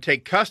and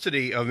take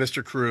custody of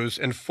Mr. Cruz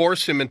and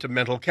force him into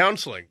mental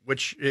counseling,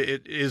 which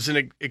is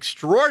an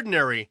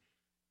extraordinary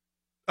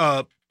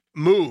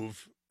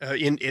move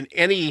in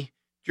any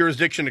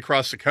jurisdiction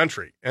across the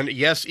country. And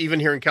yes, even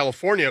here in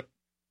California,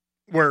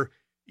 where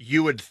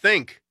you would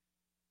think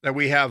that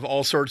we have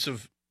all sorts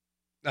of,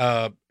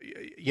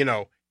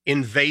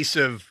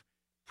 invasive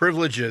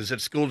privileges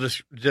that school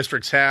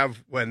districts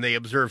have when they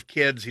observe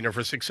kids,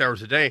 for 6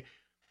 hours a day.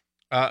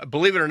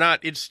 Believe it or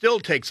not, it still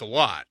takes a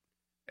lot.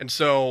 And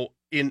so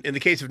in the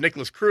case of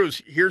Nicholas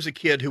Cruz, here's a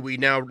kid who we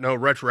now know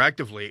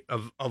retroactively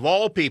of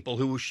all people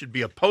who should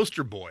be a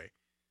poster boy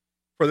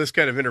for this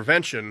kind of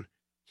intervention.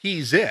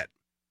 He's it.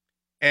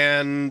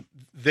 And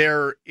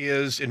there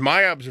is, in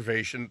my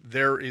observation,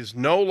 there is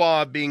no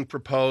law being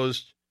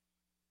proposed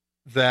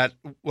that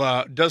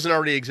doesn't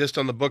already exist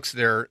on the books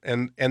there.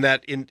 And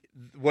that in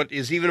what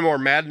is even more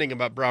maddening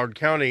about Broward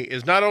County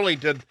is not only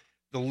did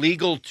the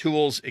legal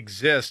tools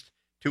exist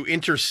to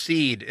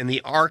intercede in the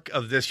arc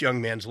of this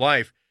young man's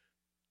life,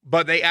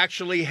 but they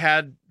actually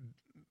had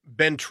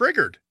been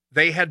triggered.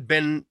 They had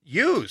been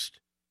used.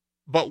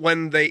 But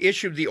when they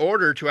issued the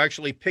order to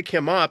actually pick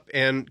him up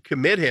and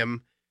commit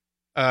him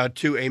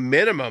to a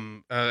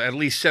minimum, at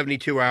least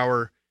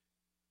 72-hour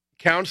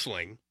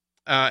counseling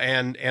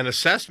and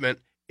assessment,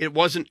 it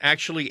wasn't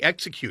actually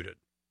executed.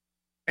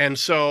 And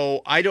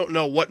so I don't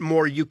know what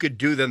more you could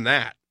do than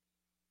that.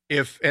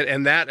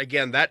 And that,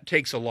 again, that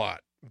takes a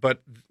lot.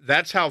 But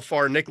that's how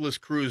far Nicholas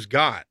Cruz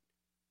got.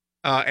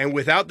 And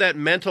without that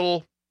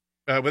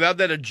without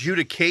that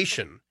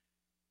adjudication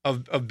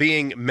of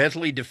being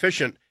mentally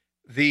deficient,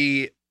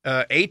 the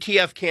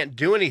ATF can't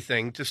do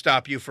anything to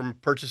stop you from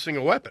purchasing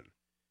a weapon.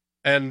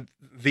 And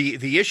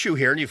the issue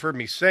here, and you've heard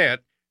me say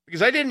it,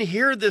 because I didn't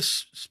hear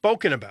this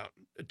spoken about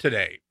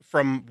today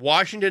from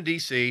Washington,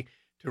 D.C.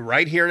 to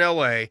right here in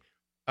L.A.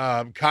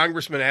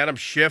 Congressman Adam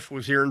Schiff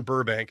was here in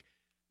Burbank.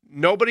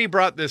 Nobody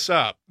brought this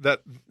up,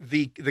 that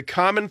the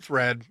common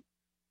thread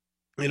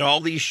in all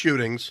these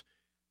shootings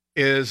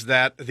is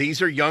that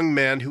these are young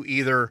men who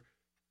either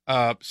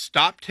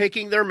stopped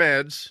taking their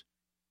meds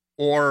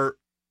or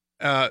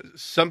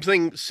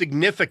something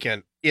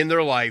significant in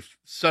their life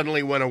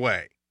suddenly went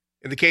away.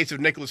 In the case of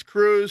Nicholas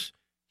Cruz,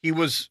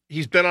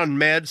 he's been on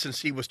meds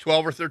since he was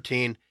 12 or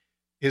 13.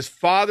 His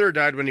father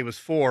died when he was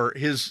 4.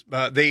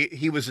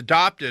 He was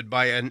adopted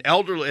by an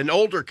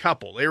older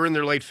couple. They were in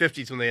their late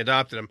 50s when they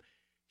adopted him.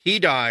 He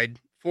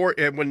died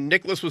when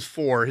Nicholas was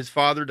 4. His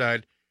father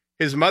died.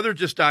 His mother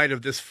just died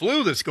of this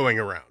flu that's going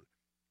around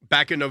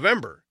back in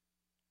November,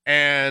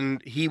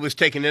 and he was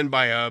taken in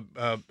by a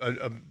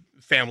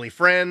family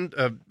friend,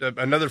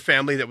 another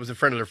family that was a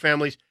friend of their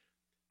family's,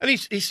 and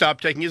he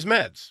stopped taking his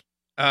meds.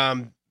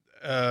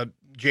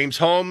 James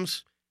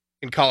Holmes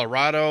in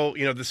Colorado,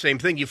 the same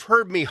thing. You've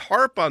heard me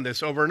harp on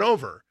this over and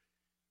over,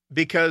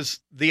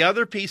 because the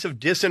other piece of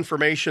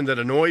disinformation that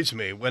annoys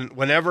me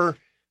whenever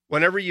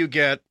you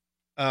get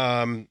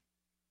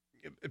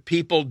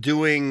people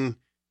doing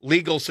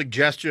legal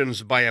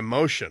suggestions by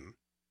emotion,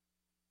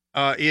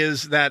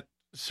 is that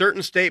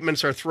certain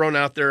statements are thrown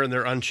out there and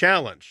they're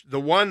unchallenged. The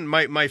one,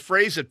 my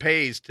phrase that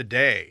pays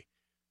today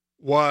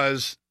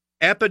was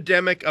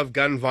epidemic of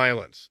gun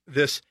violence.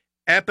 This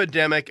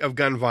epidemic of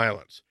gun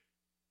violence.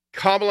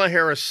 Kamala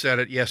Harris said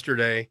it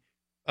yesterday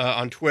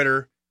on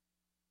Twitter.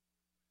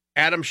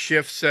 Adam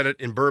Schiff said it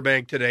in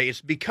Burbank today. It's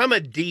become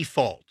a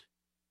default.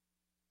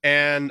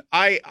 And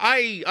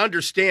I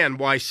understand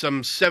why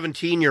some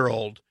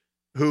 17-year-old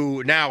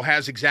who now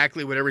has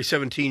exactly what every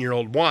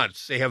 17-year-old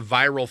wants. They have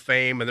viral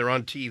fame and they're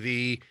on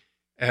TV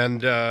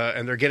and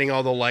they're getting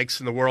all the likes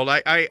in the world.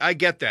 I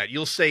get that.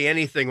 You'll say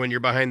anything when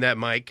you're behind that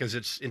mic because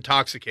it's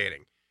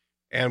intoxicating.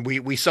 And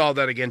we saw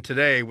that again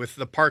today with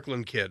the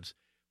Parkland kids.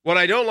 What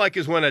I don't like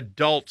is when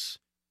adults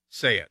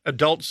say it,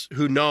 adults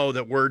who know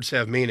that words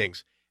have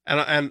meanings.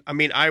 And I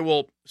mean, I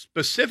will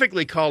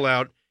specifically call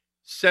out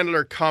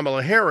Senator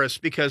Kamala Harris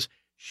because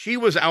she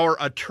was our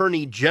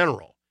attorney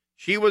general.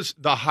 She was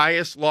the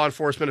highest law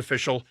enforcement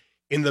official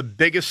in the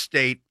biggest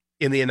state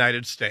in the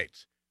United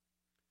States,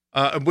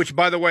 which,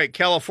 by the way,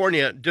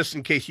 California, just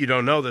in case you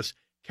don't know this,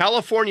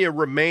 California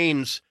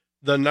remains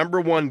the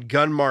 #1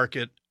 gun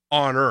market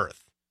on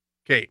earth.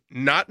 Okay,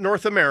 not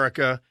North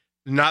America,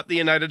 not the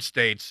United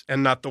States,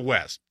 and not the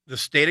West. The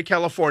state of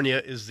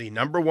California is the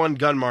 #1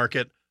 gun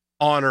market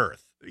on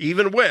earth,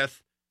 even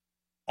with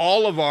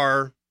all of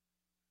uh,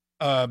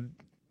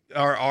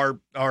 our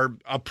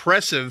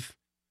oppressive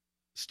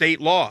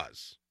state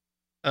laws,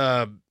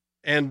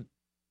 and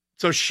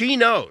so she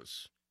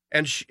knows,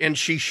 and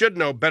she should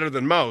know better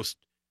than most,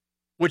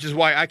 which is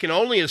why I can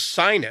only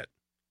assign it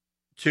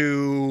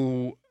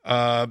to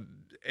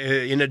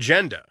an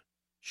agenda.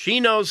 She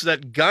knows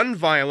that gun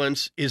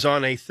violence is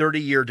on a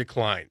 30-year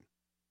decline,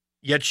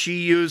 yet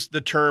she used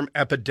the term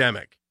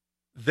epidemic.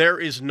 There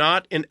is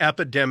not an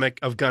epidemic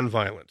of gun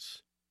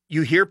violence.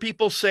 You hear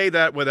people say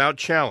that without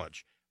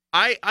challenge.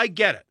 I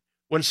get it.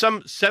 When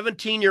some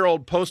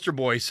 17-year-old poster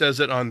boy says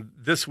it on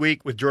This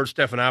Week with George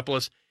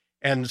Stephanopoulos,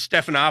 and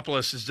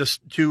Stephanopoulos is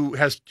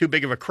has too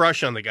big of a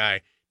crush on the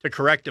guy to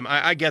correct him,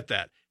 I get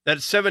that. That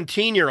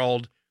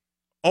 17-year-old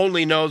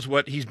only knows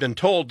what he's been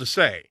told to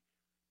say.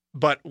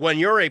 But when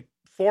you're a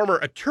former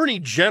attorney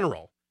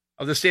general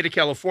of the state of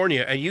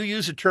California and you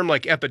use a term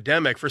like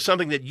epidemic for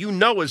something that you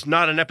know is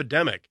not an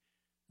epidemic,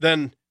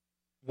 then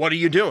what are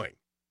you doing?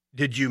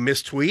 Did you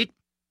mistweet?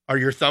 Are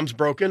your thumbs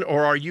broken?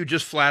 Or are you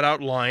just flat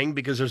out lying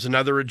because there's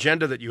another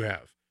agenda that you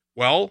have?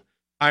 Well,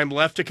 I'm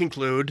left to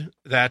conclude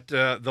that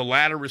the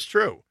latter is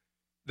true,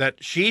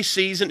 that she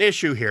sees an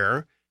issue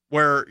here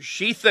where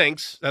she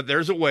thinks that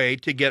there's a way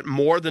to get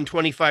more than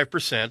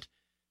 25%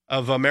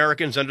 of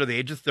Americans under the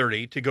age of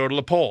 30 to go to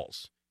the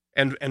polls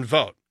and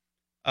vote.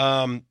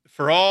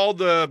 For all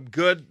the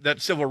good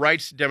that civil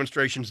rights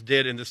demonstrations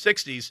did in the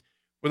 60s,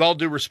 with all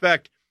due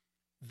respect,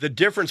 the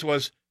difference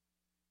was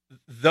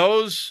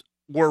those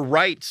were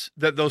rights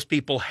that those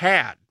people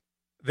had.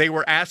 They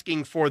were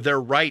asking for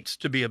their rights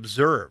to be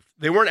observed.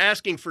 They weren't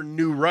asking for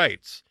new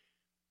rights,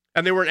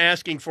 and they weren't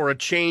asking for a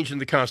change in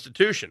the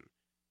Constitution.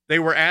 They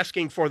were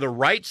asking for the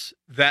rights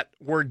that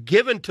were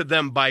given to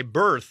them by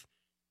birth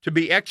to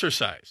be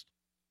exercised.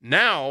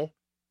 Now,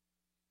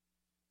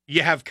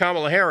 you have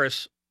Kamala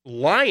Harris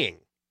lying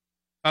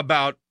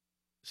about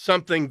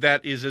something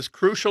that is as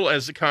crucial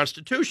as the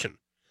Constitution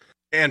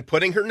and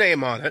putting her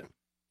name on it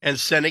and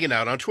sending it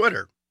out on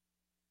Twitter.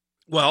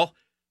 Well,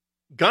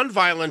 gun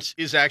violence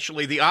is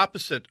actually the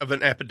opposite of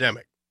an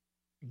epidemic.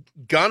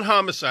 Gun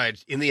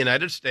homicides in the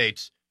United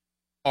States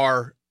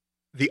are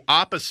the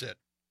opposite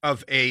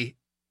of a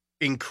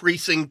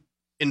increasing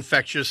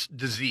infectious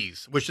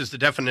disease, which is the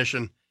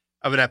definition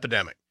of an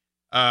epidemic.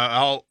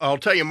 I'll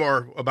tell you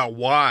more about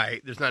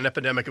why there's not an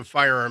epidemic of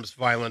firearms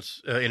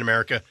violence in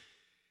America.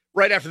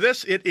 Right after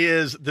this, it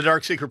is The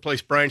Dark Secret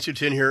Place. Bryan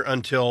Suits in here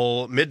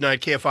until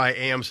midnight. KFI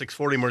AM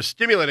 640, more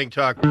stimulating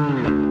talk.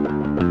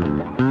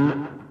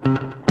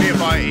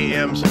 KFI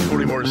AM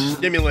 640, more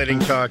stimulating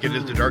talk. It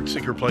is The Dark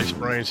Secret Place.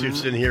 Bryan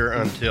Suits in here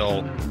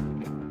until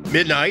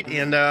midnight.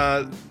 And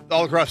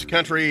all across the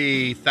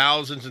country,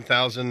 thousands and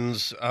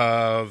thousands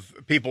of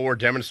people were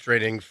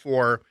demonstrating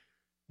for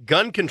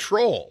gun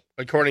control,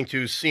 according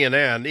to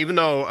CNN, even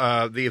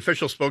though the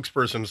official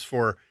spokespersons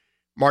for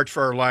March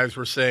for Our Lives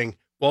were saying,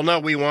 well,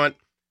 no, we want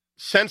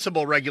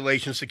sensible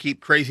regulations to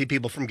keep crazy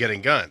people from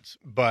getting guns.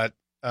 But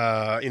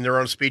in their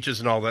own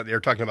speeches and all that, they're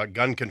talking about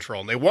gun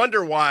control. And they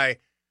wonder why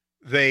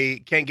they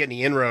can't get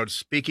any inroads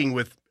speaking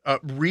with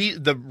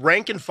the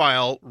rank and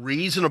file,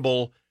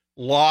 reasonable,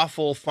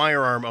 lawful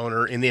firearm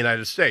owner in the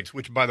United States,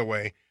 which, by the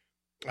way,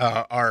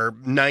 are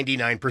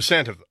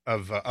 99%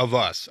 of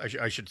us,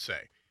 I should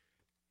say.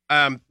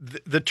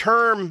 The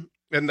term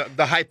and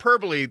the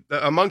hyperbole,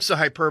 amongst the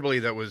hyperbole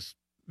that was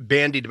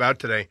bandied about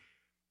today,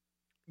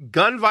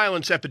 gun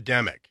violence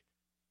epidemic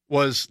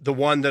was the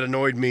one that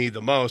annoyed me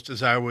the most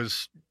as I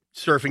was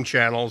surfing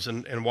channels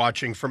and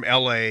watching from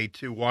L.A.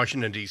 to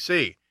Washington,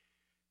 D.C.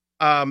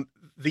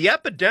 The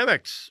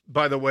epidemics,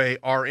 by the way,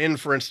 are in,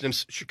 for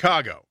instance,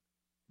 Chicago,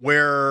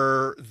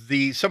 where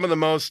some of the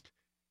most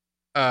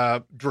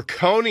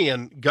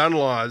draconian gun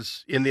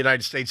laws in the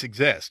United States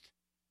exist.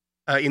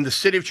 In the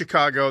city of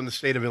Chicago and the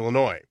state of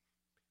Illinois.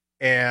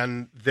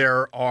 And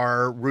there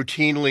are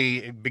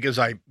routinely, because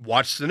I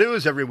watch the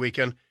news every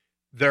weekend,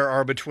 there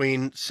are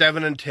between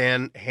 7 and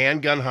 10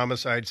 handgun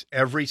homicides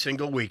every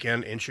single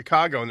weekend in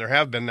Chicago. And there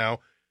have been now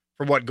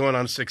for going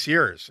on 6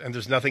 years. And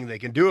there's nothing they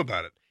can do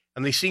about it.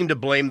 And they seem to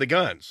blame the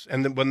guns.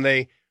 And then when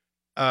they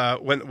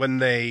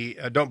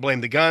don't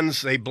blame the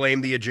guns, they blame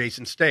the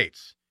adjacent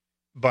states.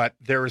 But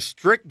there is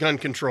strict gun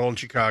control in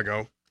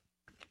Chicago.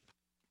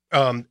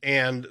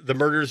 And the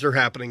murders are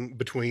happening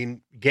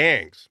between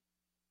gangs.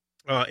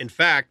 In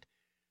fact,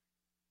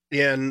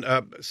 in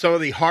some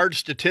of the hard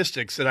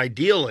statistics that I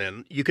deal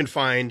in, you can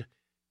find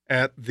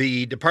at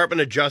the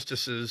Department of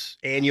Justice's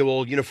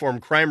annual Uniform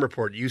Crime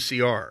Report,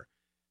 UCR.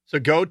 So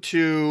go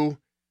to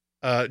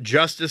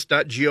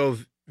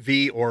justice.gov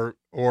or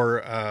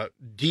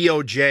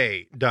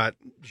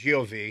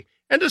doj.gov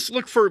and just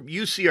look for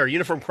UCR,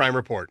 Uniform Crime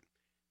Report,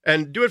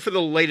 and do it for the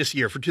latest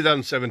year, for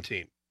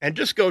 2017. And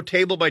just go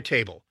table by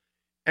table.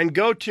 And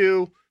go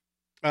to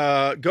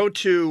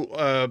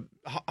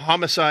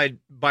homicide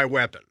by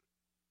weapon.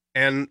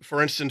 And,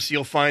 for instance,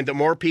 you'll find that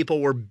more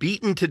people were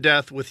beaten to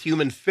death with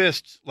human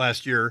fists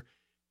last year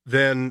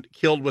than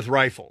killed with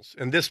rifles.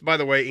 And this, by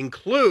the way,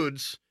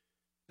 includes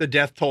the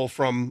death toll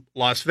from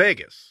Las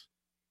Vegas.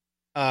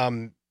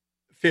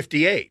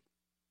 58.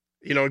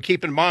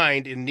 Keep in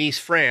mind, in Nice,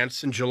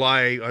 France, on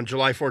July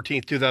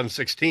 14th,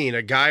 2016,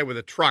 a guy with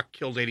a truck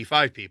killed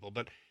 85 people.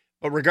 But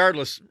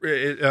regardless,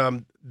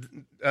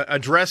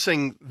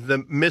 addressing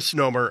the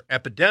misnomer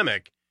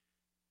epidemic,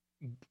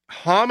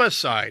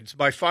 homicides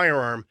by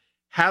firearm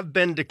have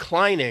been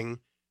declining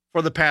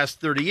for the past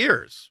 30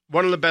 years.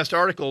 One of the best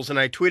articles, and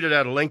I tweeted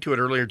out a link to it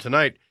earlier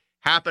tonight,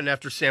 happened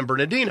after San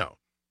Bernardino.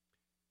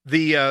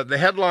 The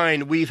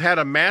headline, "We've had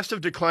a massive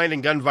decline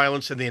in gun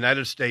violence in the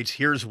United States.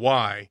 Here's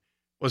why,"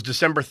 was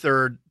December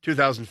 3rd,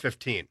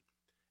 2015.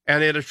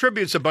 And it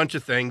attributes a bunch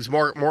of things: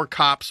 more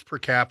cops per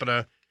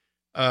capita,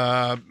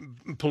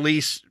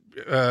 police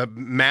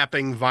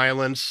mapping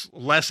violence,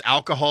 less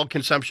alcohol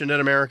consumption in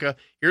America.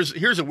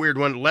 Here's a weird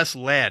one: less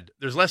lead.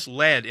 There's less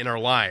lead in our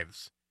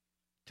lives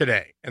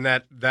today, and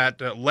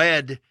that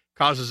lead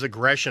causes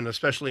aggression,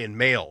 especially in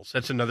males.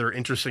 That's another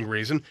interesting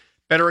reason.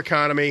 Better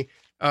economy.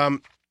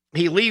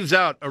 He leaves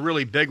out a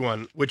really big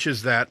one, which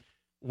is that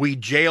we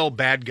jail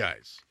bad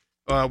guys.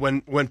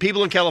 When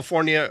people in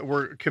California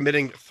were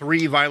committing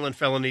 3 violent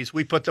felonies,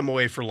 we put them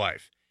away for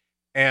life.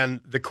 And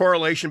the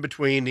correlation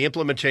between the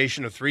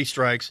implementation of 3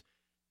 strikes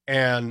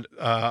and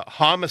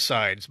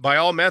homicides by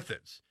all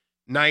methods,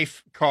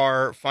 knife,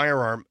 car,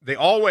 firearm, they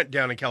all went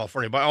down in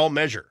California by all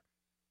measure.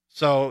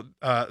 So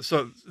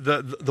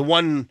the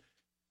one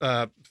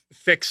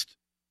fixed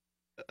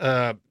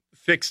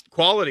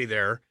quality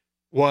there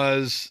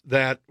was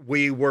that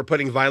we were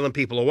putting violent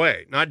people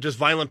away, not just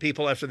violent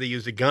people after they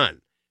used a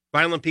gun.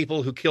 Violent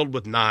people who killed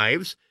with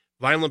knives,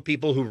 violent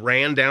people who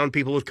ran down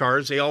people with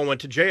cars, they all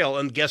went to jail.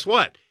 And guess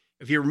what?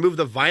 If you remove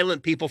the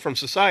violent people from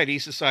society,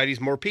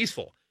 society's more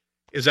peaceful.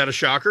 Is that a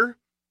shocker?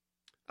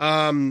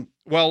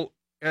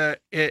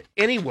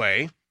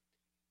 Anyway,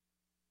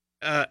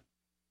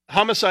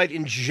 homicide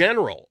in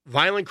general,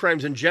 violent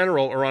crimes in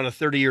general, are on a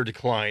 30-year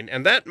decline.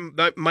 And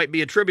that might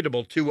be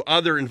attributable to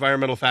other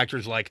environmental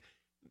factors like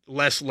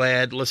less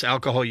lead, less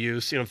alcohol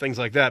use, things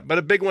like that. But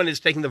a big one is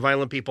taking the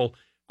violent people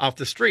off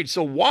the street.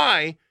 So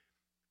why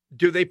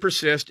do they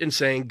persist in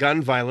saying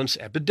gun violence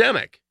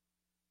epidemic?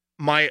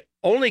 My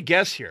only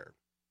guess here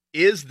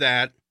is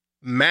that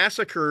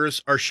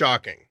massacres are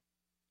shocking.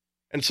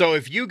 And so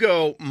if you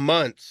go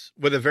months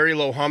with a very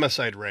low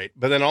homicide rate,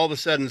 but then all of a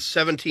sudden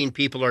 17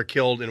 people are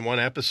killed in one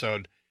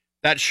episode,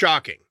 that's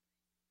shocking.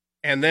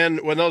 And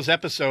then when those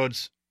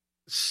episodes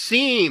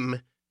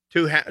seem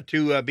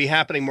to be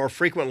happening more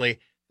frequently,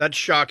 that's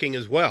shocking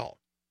as well.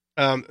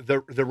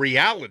 The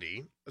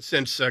reality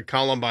since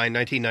Columbine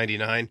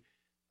 1999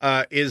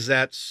 is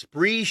that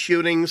spree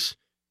shootings,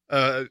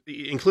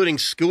 including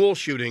school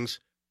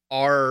shootings,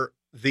 are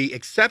the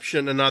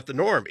exception and not the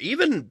norm.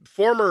 Even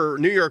former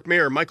New York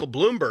Mayor Michael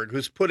Bloomberg,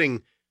 who's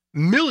putting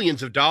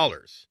millions of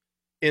dollars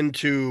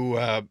into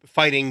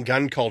fighting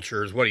gun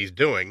culture, is what he's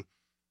doing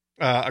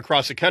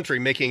across the country,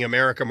 making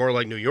America more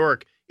like New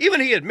York. Even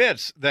he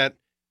admits that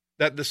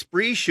the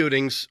spree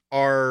shootings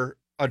are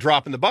a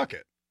drop in the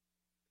bucket.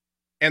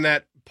 And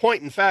that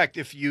point, in fact,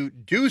 if you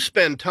do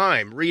spend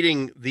time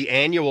reading the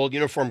annual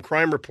Uniform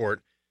Crime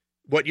Report,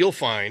 what you'll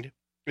find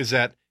is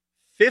that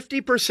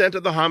 50%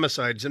 of the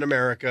homicides in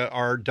America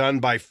are done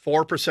by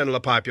 4% of the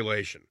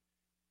population.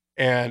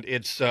 And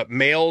it's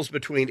males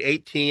between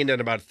 18 and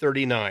about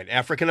 39,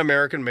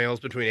 African-American males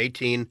between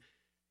 18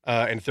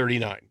 and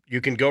 39.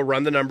 You can go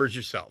run the numbers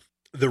yourself.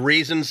 The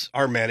reasons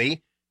are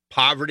many: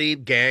 poverty,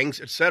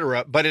 gangs,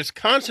 etc., but it's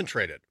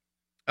concentrated.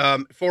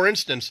 For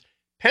instance,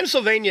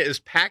 Pennsylvania is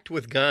packed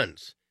with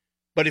guns,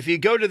 but if you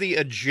go to the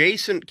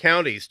adjacent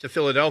counties to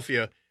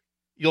Philadelphia,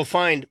 you'll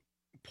find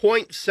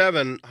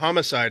 0.7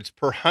 homicides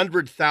per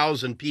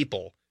 100,000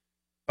 people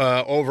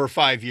over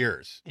 5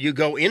 years. You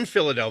go in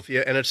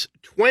Philadelphia, and it's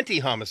 20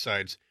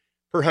 homicides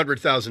per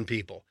 100,000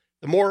 people.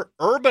 The more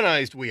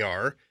urbanized we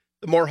are,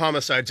 the more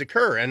homicides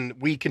occur, and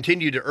we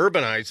continue to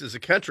urbanize as a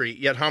country,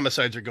 yet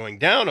homicides are going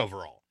down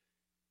overall.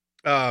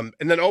 And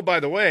then, oh, by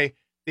the way,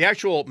 the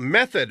actual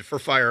method for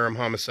firearm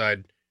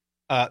homicide,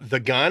 the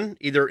gun,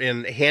 either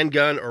in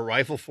handgun or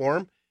rifle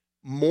form,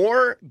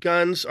 more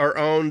guns are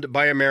owned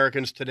by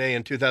Americans today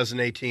in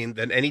 2018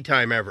 than any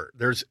time ever.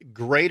 There's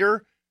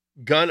greater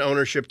gun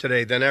ownership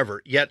today than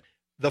ever, yet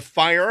the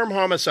firearm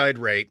homicide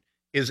rate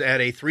is at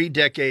a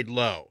 3-decade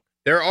low.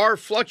 There are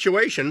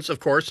fluctuations, of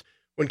course.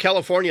 When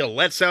California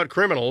lets out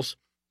criminals,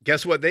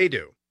 guess what they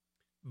do?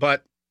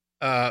 But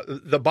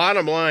the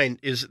bottom line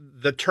is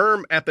the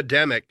term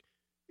epidemic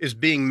is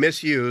being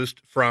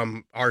misused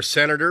from our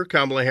Senator,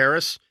 Kamala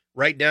Harris,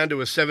 right down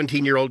to a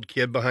 17-year-old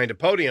kid behind a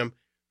podium.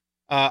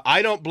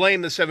 I don't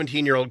blame the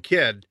 17-year-old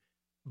kid,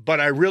 but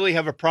I really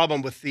have a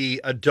problem with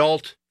the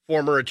adult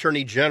former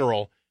attorney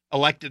general,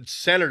 elected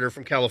senator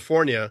from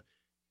California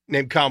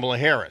named Kamala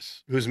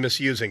Harris, who's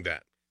misusing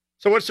that.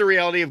 So what's the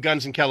reality of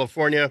guns in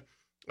California?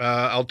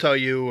 I'll tell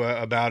you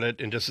about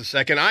it in just a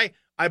second.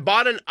 I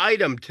bought an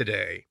item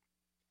today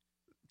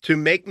to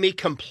make me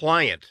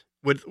compliant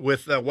with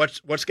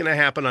what's going to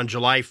happen on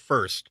July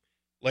 1st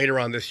later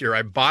on this year.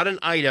 I bought an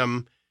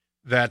item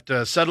that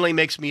suddenly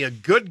makes me a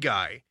good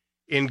guy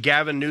in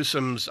Gavin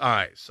Newsom's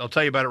eyes. I'll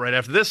tell you about it right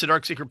after this. The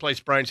Dark Secret Place.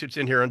 Bryan Suits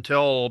in here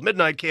until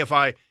midnight.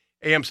 KFI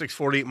AM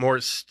 640. More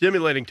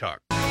stimulating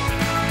talk.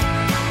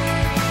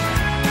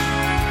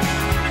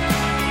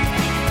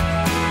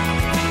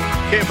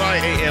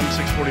 KFI AM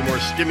 640, more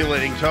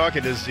stimulating talk.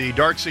 It is the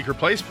Dark Secret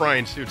Place.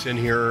 Bryan Suits in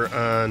here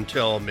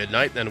until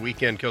midnight. Then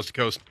weekend, coast to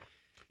coast,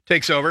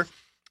 takes over.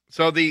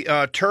 So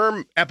the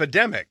term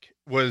epidemic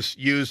was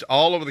used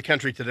all over the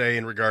country today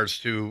in regards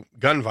to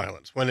gun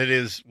violence, when it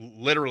is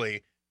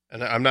literally,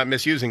 and I'm not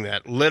misusing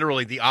that,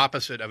 literally the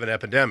opposite of an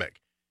epidemic.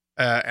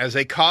 As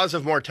a cause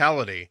of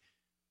mortality,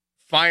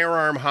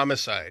 firearm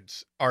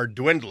homicides are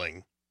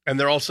dwindling, and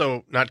they're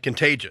also not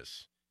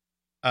contagious.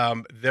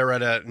 They're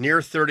at a near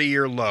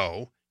 30-year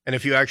low, and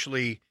if you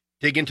actually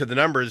dig into the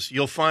numbers,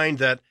 you'll find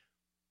that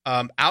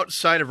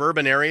outside of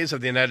urban areas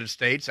of the United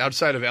States,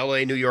 outside of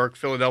L.A., New York,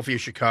 Philadelphia,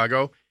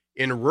 Chicago,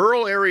 in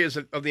rural areas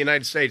of the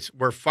United States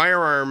where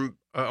firearm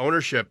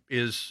ownership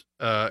is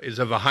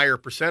of a higher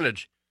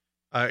percentage,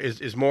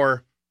 is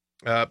more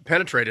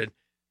penetrated,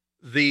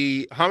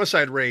 the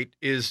homicide rate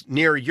is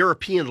near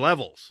European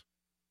levels.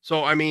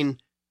 So, I mean,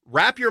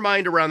 wrap your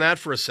mind around that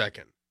for a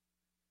second.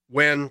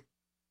 When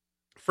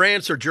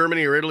France or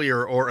Germany or Italy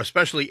or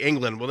especially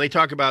England, when they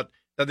talk about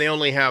that they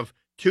only have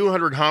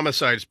 200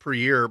 homicides per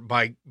year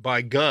by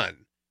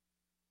gun,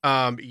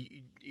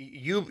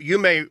 you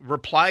may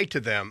reply to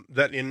them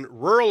that in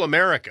rural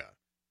America,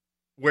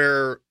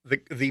 where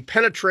the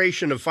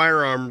penetration of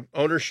firearm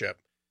ownership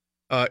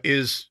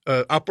is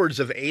upwards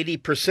of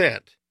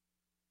 80%,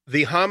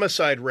 the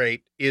homicide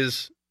rate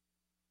is,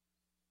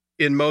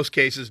 in most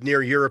cases,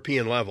 near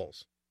European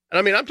levels. And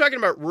I mean, I'm talking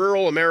about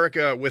rural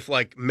America with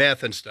like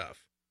meth and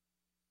stuff.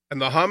 And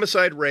the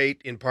homicide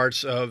rate in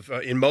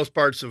most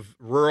parts of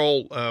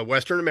rural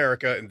Western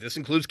America, and this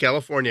includes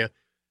California,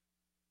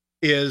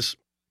 is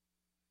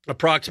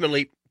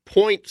approximately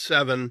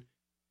 0.7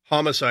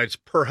 homicides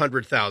per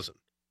 100,000.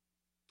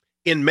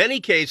 In many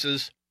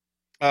cases,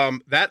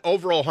 that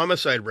overall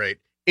homicide rate,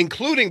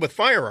 including with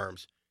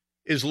firearms,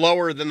 is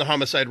lower than the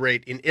homicide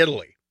rate in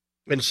Italy.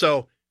 And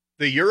so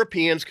the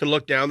Europeans can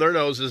look down their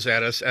noses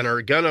at us and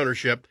our gun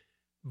ownership,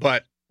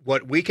 but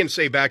what we can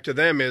say back to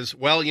them is,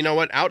 well, you know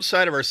what?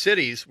 Outside of our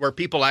cities where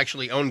people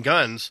actually own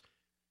guns,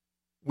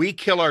 we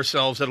kill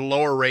ourselves at a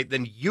lower rate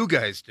than you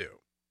guys do.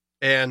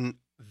 And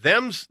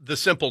them's the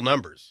simple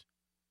numbers.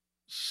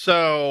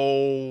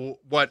 So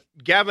what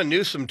Gavin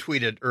Newsom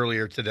tweeted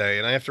earlier today,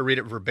 and I have to read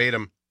it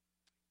verbatim,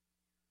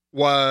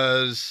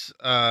 was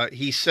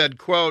he said,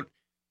 quote,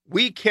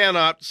 "We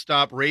cannot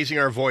stop raising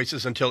our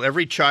voices until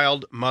every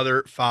child,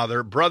 mother,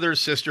 father, brother,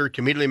 sister,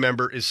 community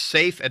member is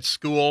safe at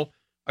school,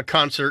 a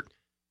concert,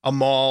 a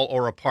mall,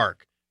 or a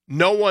park.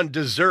 No one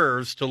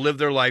deserves to live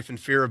their life in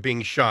fear of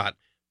being shot,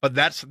 but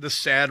that's the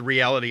sad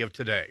reality of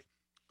today."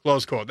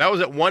 Close quote. That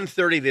was at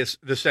 1:30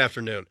 this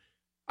afternoon.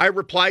 I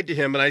replied to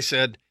him and I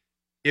said,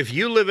 if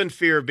you live in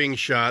fear of being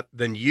shot,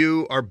 then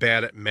you are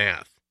bad at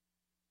math.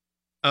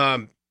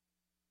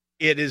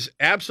 It is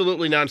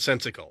absolutely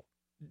nonsensical.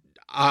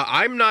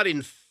 I'm not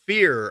in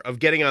fear of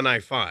getting on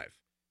I-5,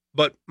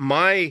 but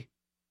my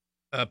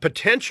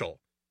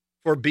potential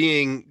for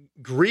being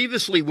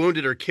grievously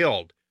wounded or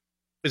killed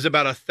is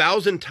about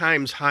 1,000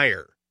 times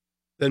higher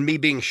than me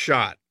being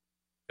shot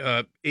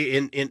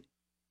in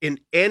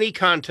any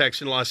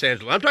context in Los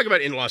Angeles. I'm talking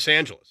about in Los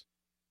Angeles.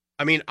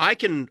 I mean, I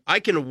can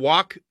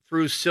walk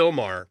through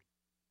Sylmar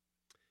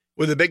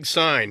with a big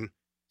sign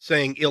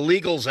saying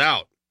illegals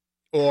out,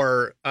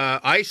 or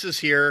ICE is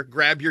here,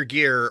 grab your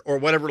gear, or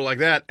whatever like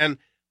that. And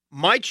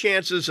my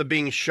chances of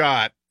being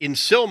shot in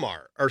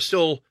Sylmar are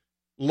still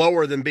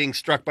lower than being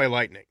struck by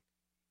lightning.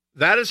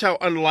 That is how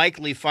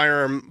unlikely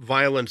firearm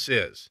violence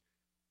is.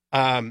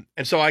 And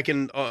so I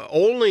can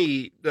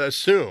only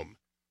assume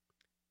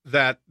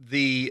that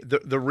the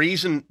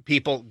reason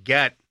people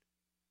get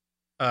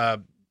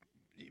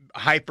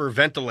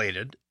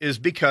hyperventilated is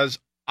because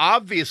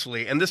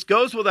obviously, and this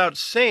goes without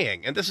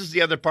saying, and this is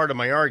the other part of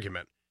my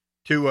argument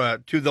to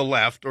the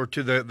left or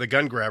to the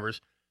gun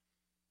grabbers,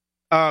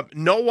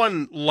 no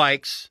one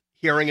likes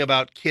hearing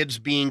about kids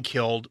being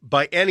killed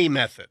by any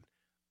method.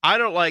 I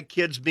don't like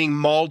kids being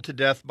mauled to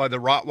death by the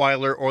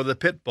Rottweiler or the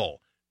pit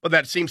bull, but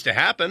that seems to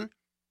happen.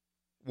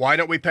 Why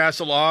don't we pass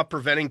a law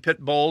preventing pit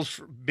bulls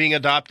from being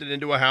adopted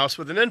into a house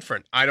with an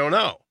infant? I don't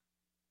know.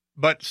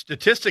 But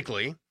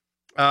statistically,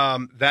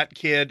 that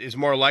kid is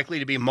more likely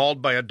to be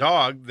mauled by a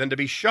dog than to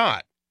be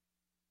shot.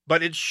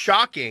 But it's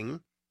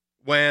shocking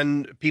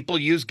when people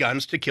use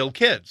guns to kill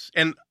kids,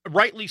 and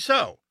rightly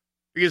so,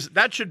 because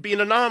that should be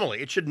an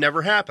anomaly. It should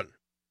never happen.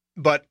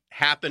 But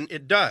happen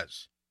it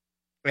does.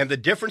 And the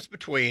difference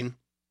between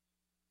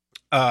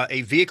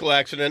a vehicle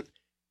accident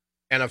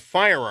and a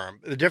firearm,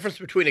 the difference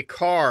between a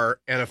car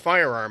and a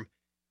firearm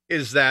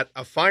is that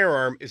a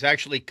firearm is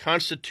actually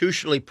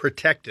constitutionally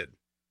protected.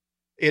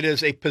 It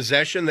is a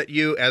possession that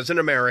you, as an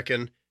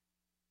American,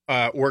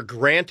 were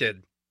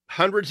granted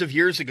hundreds of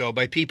years ago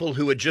by people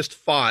who had just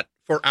fought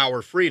for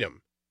our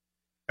freedom.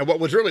 And what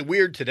was really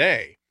weird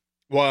today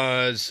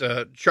was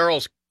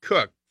Charles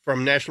Cook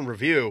from National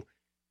Review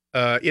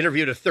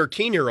interviewed a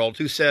 13-year-old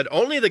who said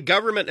only the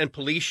government and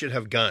police should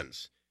have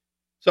guns.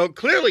 So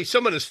clearly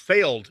someone has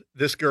failed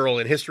this girl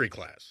in history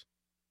class.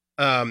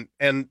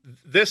 And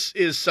this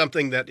is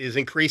something that is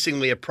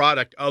increasingly a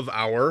product of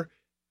our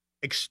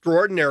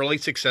extraordinarily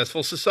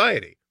successful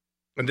society.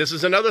 And this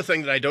is another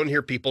thing that I don't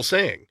hear people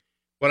saying.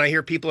 When I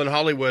hear people in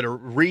Hollywood or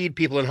read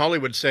people in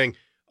Hollywood saying,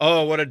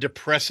 oh, what a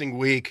depressing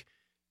week.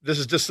 This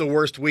is just the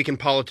worst week in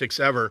politics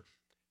ever.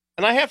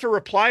 And I have to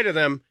reply to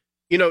them,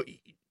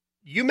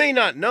 you may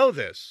not know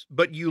this,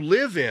 but you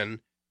live in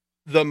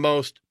the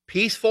most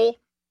peaceful,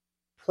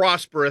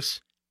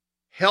 prosperous,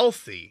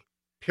 healthy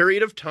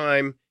period of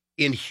time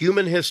in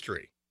human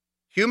history.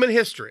 Human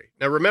history.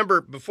 Now,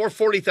 remember, before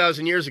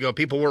 40,000 years ago,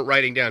 people weren't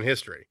writing down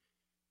history.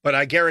 But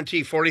I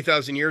guarantee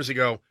 40,000 years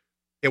ago,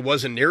 it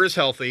wasn't near as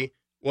healthy,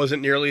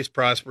 wasn't nearly as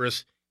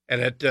prosperous,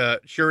 and it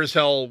sure as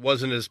hell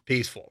wasn't as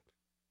peaceful.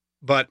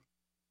 But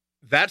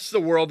that's the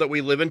world that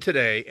we live in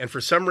today. And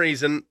for some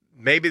reason,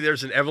 maybe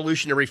there's an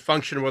evolutionary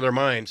function with our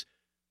minds.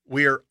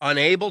 We are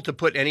unable to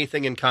put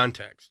anything in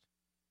context.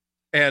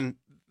 And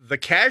the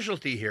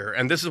casualty here,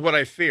 and this is what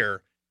I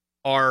fear,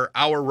 are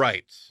our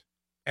rights.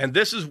 And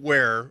this is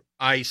where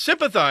I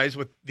sympathize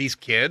with these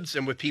kids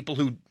and with people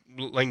who,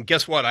 like,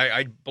 guess what?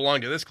 I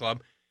belong to this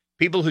club.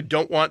 People who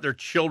don't want their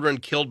children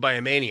killed by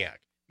a maniac.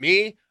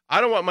 Me,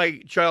 I don't want my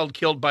child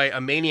killed by a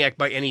maniac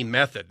by any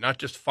method, not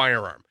just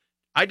firearm.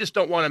 I just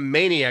don't want a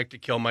maniac to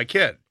kill my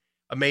kid.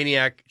 A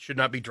maniac should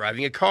not be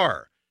driving a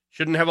car,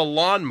 shouldn't have a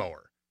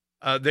lawnmower.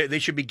 They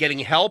should be getting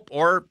help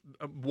or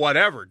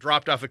whatever,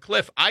 dropped off a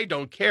cliff. I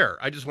don't care.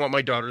 I just want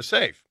my daughter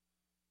safe.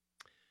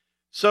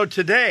 So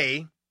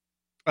today,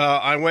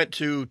 I went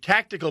to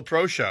Tactical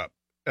Pro Shop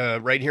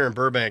right here in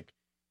Burbank,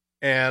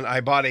 and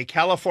I bought a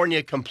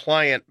California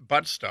compliant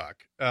buttstock.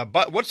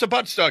 But what's a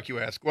buttstock, you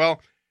ask?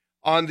 Well,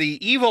 on the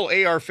evil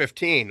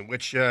AR-15,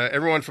 which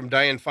everyone from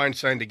Dianne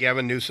Feinstein to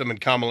Gavin Newsom and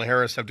Kamala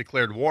Harris have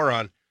declared war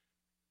on,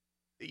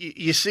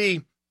 you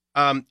see,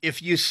 if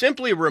you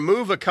simply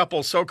remove a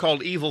couple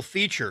so-called evil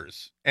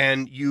features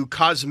and you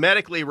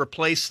cosmetically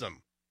replace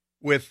them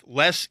with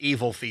less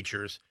evil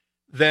features,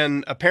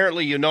 then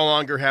apparently you no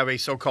longer have a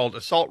so-called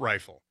assault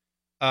rifle.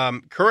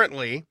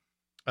 Currently,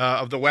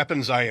 of the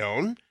weapons I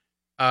own,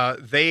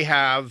 they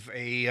have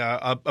a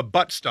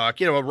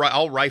buttstock.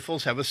 All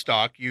rifles have a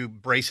stock. You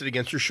brace it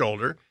against your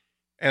shoulder.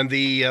 And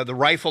the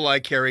rifle I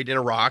carried in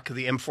Iraq,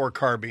 the M4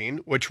 carbine,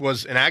 which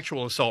was an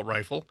actual assault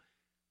rifle,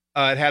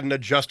 it had an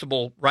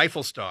adjustable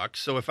rifle stock.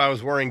 So if I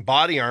was wearing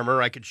body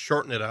armor, I could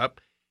shorten it up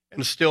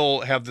and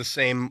still have the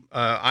same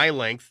eye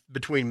length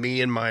between me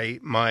and my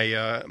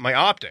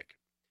optic.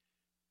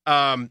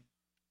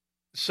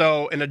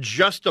 So an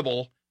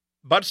adjustable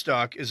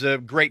buttstock is a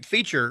great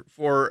feature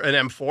for an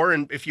M4.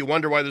 And if you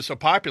wonder why they're so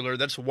popular,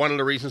 that's one of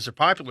the reasons they're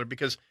popular,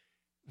 because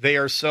they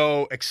are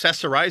so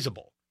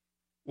accessorizable.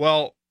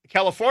 Well,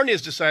 California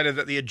has decided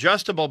that the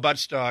adjustable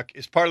buttstock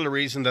is part of the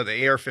reason that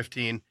the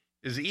AR-15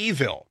 is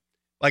evil,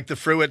 like the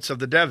fruits of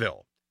the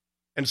devil.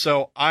 And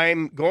so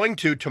I'm going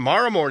to,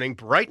 tomorrow morning,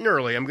 bright and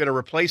early, I'm going to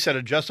replace that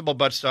adjustable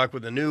buttstock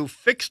with a new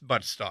fixed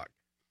buttstock.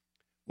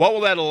 What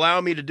will that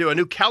allow me to do? A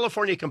new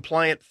California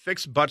compliant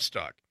fixed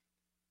buttstock.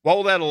 What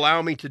will that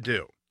allow me to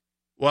do?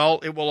 Well,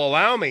 it will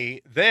allow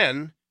me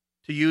then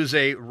to use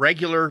a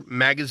regular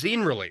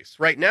magazine release.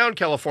 Right now in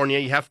California,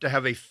 you have to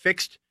have a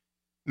fixed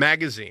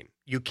magazine.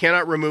 You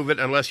cannot remove it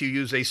unless you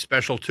use a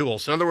special tool.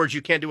 So in other words,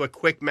 you can't do a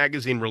quick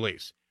magazine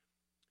release.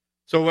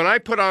 So when I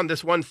put on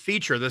this one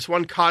feature, this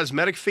one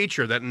cosmetic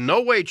feature that in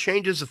no way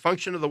changes the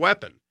function of the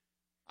weapon,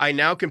 I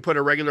now can put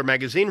a regular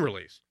magazine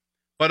release.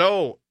 But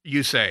oh,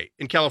 you say,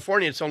 in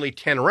California, it's only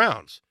 10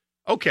 rounds.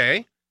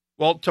 Okay.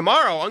 Well,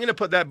 tomorrow I'm going to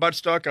put that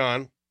buttstock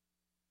on,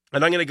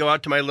 and I'm going to go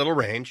out to my little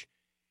range,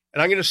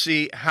 and I'm going to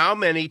see how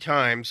many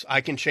times I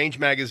can change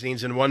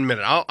magazines in 1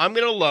 minute. I'm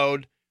going to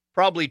load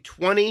probably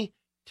 20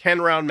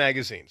 10-round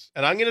magazines,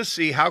 and I'm going to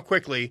see how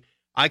quickly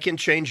I can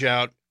change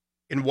out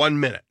in 1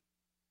 minute.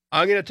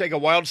 I'm going to take a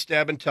wild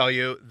stab and tell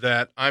you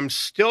that I'm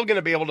still going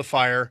to be able to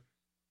fire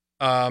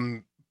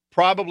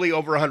probably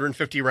over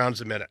 150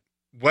 rounds a minute.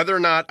 Whether or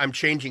not I'm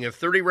changing a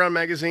 30-round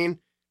magazine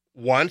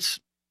once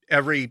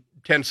every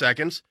 10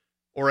 seconds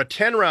or a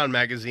 10-round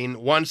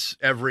magazine once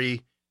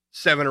every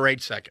 7 or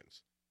 8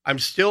 seconds, I'm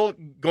still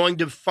going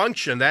to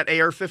function that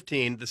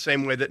AR-15 the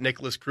same way that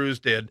Nicholas Cruz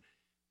did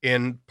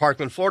in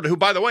Parkland, Florida, who,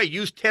 by the way,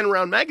 used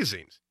 10-round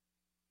magazines.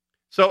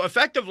 So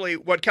effectively,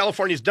 what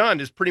California's done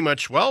is pretty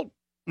much, well,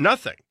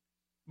 nothing.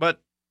 But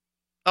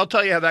I'll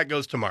tell you how that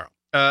goes tomorrow.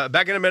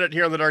 Back in a minute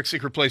here on The Dark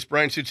Secret Place.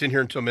 Bryan Suits in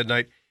here until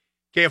midnight.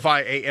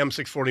 KFI AM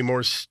 640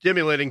 more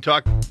stimulating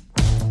talk.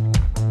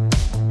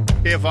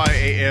 KFI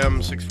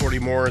AM 640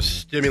 more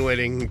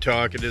stimulating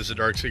talk. It is The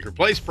Dark Secret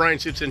Place. Bryan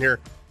Suits in here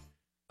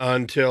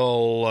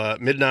until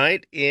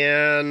midnight.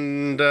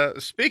 And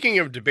speaking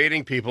of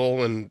debating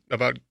people and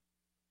about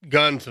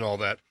guns and all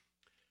that,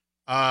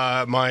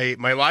 my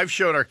live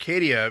show at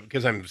Arcadia,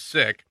 because I'm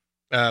sick,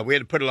 we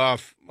had to put it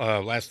off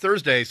last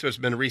Thursday, so it's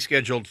been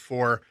rescheduled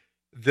for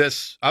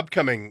this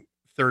upcoming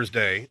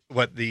Thursday,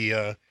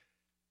 the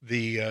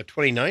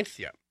 29th,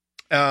 yeah.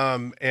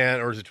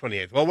 or is it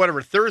 28th? Well,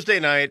 whatever. Thursday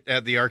night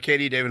at the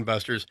Arcadia Dave &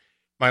 Buster's,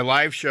 my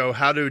live show,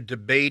 how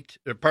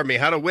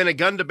to win a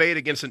gun debate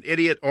against an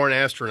idiot or an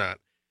astronaut,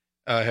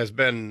 has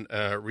been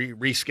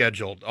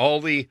rescheduled.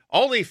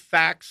 All the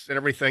facts and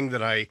everything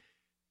that I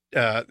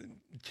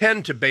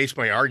tend to base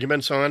my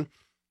arguments on,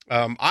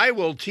 I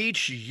will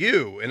teach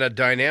you in a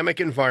dynamic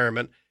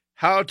environment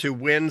how to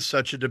win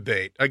such a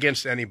debate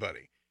against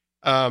anybody.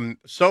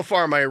 So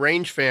far, my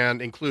range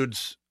fan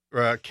includes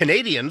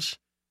Canadians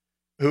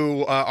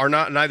who are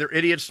neither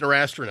idiots nor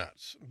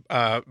astronauts,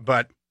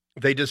 but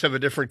they just have a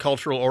different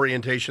cultural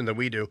orientation than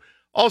we do.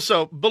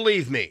 Also,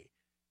 believe me,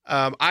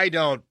 I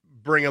don't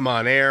bring them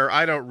on air.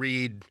 I don't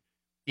read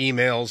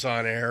emails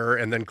on air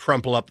and then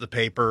crumple up the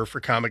paper for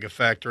comic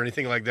effect or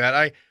anything like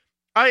that.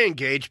 I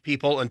engage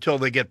people until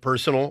they get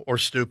personal or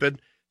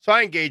stupid. So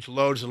I engage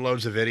loads and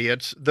loads of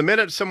idiots. The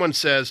minute someone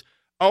says,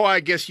 "Oh, I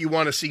guess you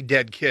want to see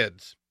dead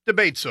kids,"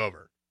 debate's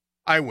over.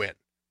 I win.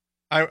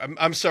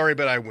 I'm sorry,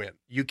 but I win.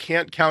 You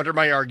can't counter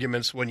my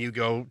arguments when you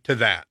go to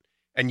that.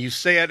 And you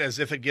say it as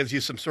if it gives you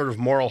some sort of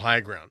moral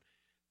high ground.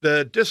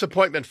 The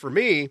disappointment for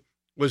me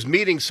was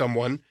meeting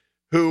someone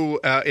who,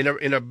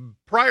 in a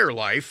prior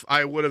life,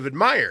 I would have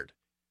admired.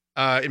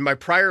 In my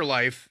prior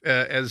life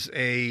as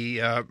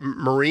a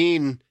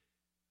Marine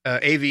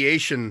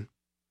aviation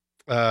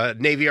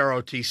Navy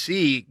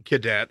ROTC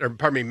cadet,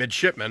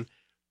 midshipman,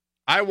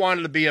 I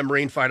wanted to be a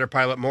Marine fighter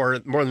pilot more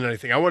than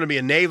anything. I want to be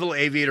a naval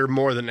aviator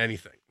more than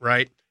anything,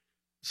 right?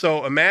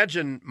 So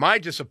imagine my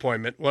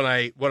disappointment when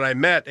I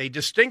met a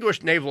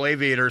distinguished naval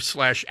aviator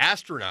 /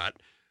 astronaut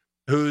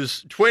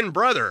whose twin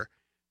brother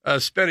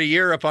spent a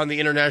year up on the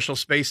International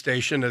Space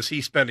Station as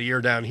he spent a year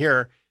down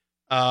here,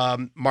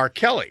 Mark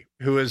Kelly,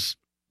 who is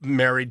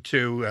married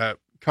to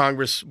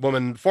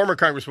former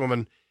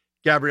Congresswoman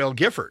Gabrielle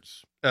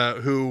Giffords,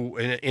 who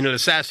in an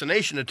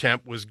assassination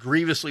attempt was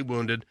grievously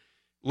wounded,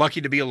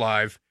 lucky to be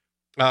alive,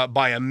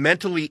 by a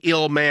mentally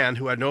ill man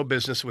who had no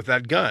business with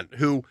that gun,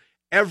 who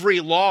every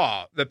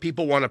law that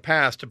people want to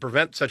pass to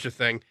prevent such a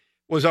thing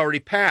was already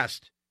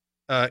passed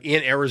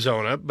in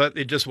Arizona, but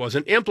it just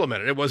wasn't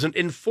implemented. It wasn't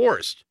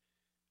enforced.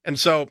 And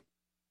so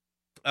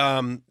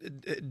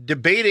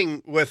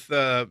debating with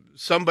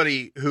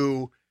somebody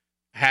who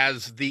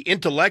has the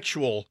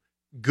intellectual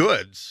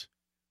goods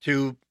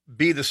to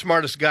be the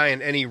smartest guy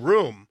in any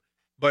room,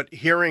 but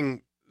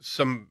hearing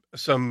some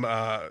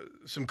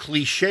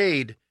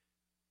cliched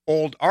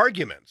old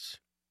arguments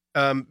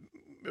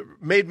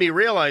made me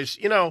realize,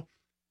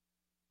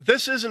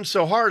 this isn't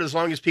so hard as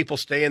long as people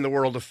stay in the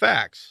world of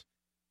facts.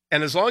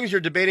 And as long as you're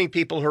debating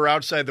people who are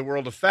outside the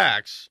world of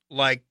facts,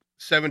 like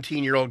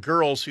 17-year-old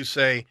girls who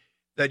say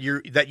that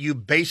you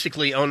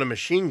basically own a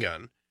machine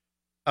gun,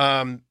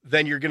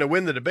 then you're going to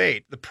win the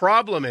debate. The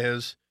problem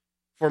is,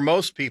 for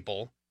most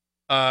people,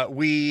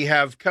 we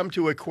have come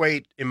to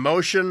equate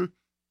emotion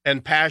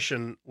and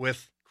passion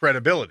with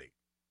credibility.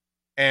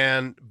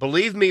 And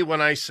believe me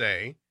when I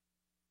say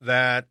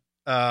that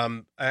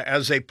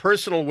as a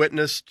personal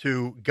witness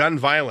to gun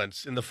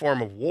violence in the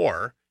form of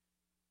war,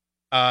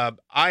 I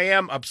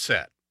am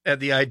upset at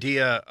the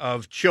idea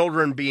of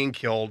children being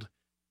killed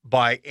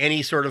by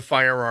any sort of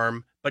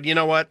firearm. But you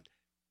know what?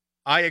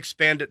 I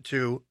expand it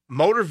to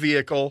motor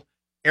vehicle,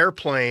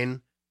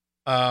 airplane,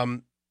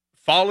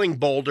 falling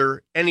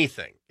boulder,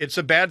 anything. It's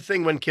a bad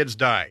thing when kids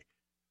die.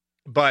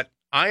 But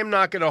I am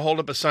not going to hold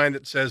up a sign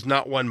that says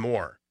not one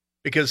more,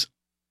 because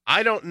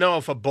I don't know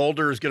if a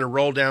boulder is going to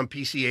roll down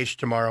PCH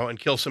tomorrow and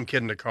kill some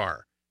kid in a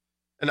car.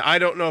 And I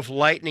don't know if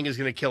lightning is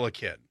going to kill a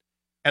kid.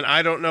 And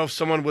I don't know if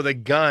someone with a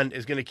gun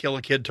is going to kill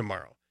a kid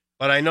tomorrow.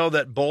 But I know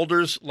that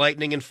boulders,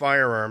 lightning, and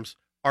firearms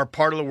are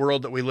part of the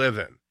world that we live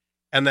in.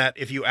 And that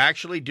if you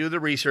actually do the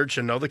research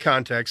and know the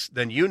context,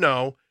 then you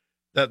know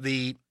that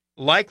the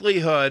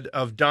likelihood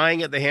of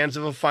dying at the hands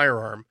of a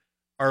firearm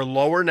are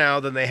lower now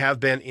than they have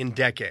been in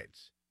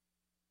decades.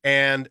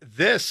 And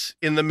this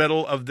in the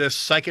middle of this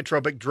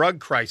psychotropic drug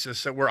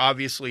crisis that we're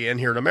obviously in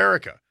here in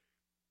America,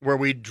 where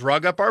we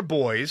drug up our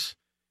boys.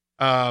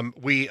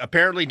 We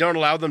apparently don't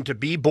allow them to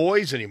be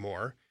boys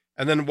anymore.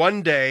 And then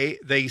one day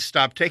they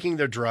stop taking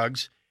their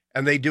drugs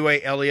and they do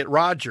a Elliot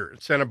Rodger in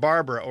Santa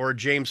Barbara, or a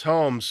James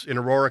Holmes in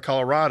Aurora,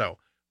 Colorado,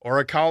 or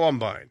a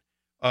Columbine,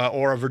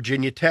 or a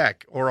Virginia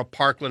Tech, or a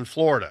Parkland,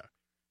 Florida.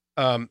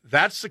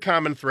 That's the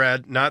common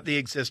thread, not the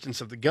existence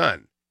of the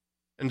gun.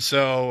 And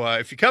so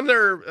if you come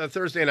there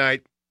Thursday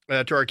night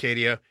to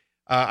Arcadia,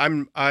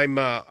 I'm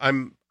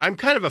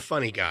kind of a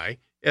funny guy.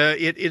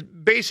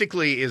 It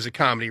basically is a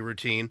comedy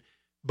routine,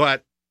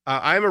 but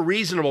I'm a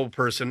reasonable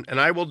person,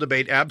 and I will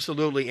debate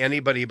absolutely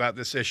anybody about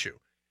this issue.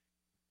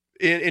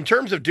 In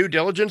terms of due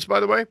diligence,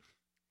 by the way,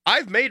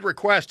 I've made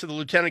requests to the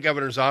Lieutenant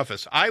Governor's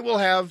office. I will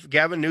have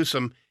Gavin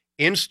Newsom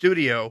in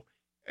studio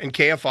in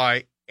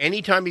KFI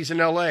anytime he's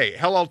in L.A.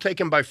 Hell, I'll take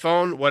him by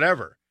phone,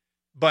 whatever.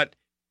 But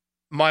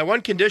my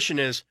one condition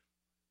is,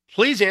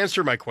 please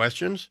answer my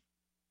questions.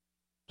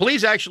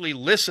 Please actually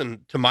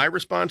listen to my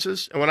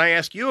responses. And when I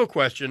ask you a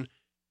question,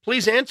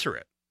 please answer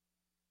it.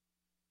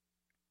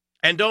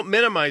 And don't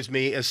minimize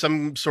me as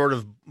some sort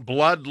of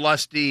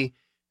bloodlusty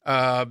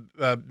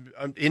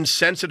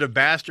insensitive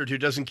bastard who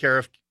doesn't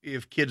care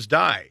if kids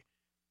die.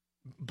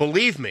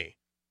 Believe me,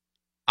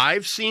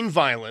 I've seen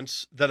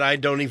violence that I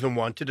don't even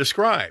want to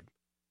describe.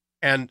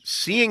 And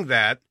seeing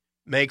that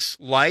makes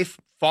life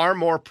far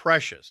more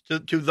precious.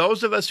 To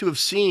those of us who have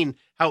seen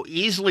how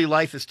easily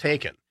life is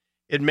taken,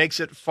 it makes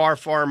it far,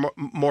 far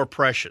more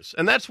precious.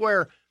 And that's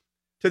where,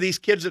 to these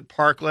kids at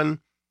Parkland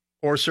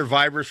or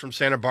survivors from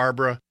Santa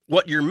Barbara,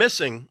 what you're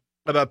missing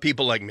about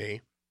people like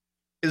me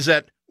is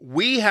that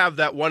we have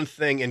that one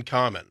thing in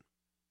common.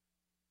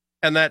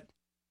 And that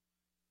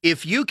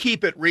if you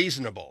keep it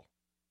reasonable,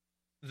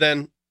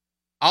 then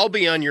I'll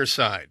be on your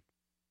side.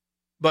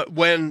 But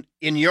when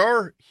in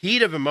your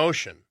heat of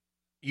emotion,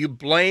 you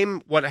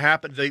blame what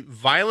happened, the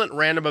violent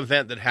random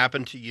event that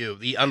happened to you,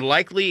 the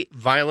unlikely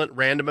violent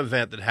random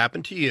event that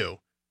happened to you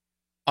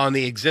on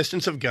the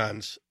existence of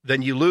guns,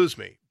 then you lose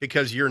me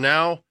because you're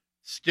now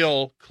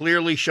still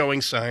clearly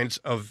showing signs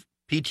of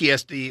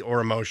PTSD or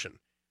emotion.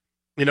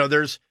 You know,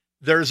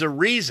 there's a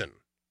reason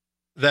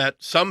that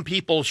some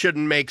people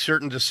shouldn't make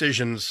certain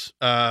decisions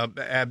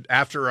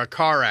after a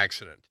car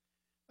accident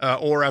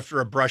or after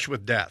a brush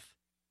with death.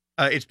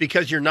 It's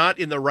because you're not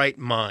in the right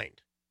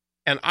mind.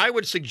 And I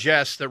would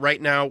suggest that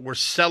right now we're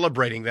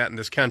celebrating that in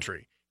this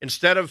country.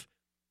 Instead of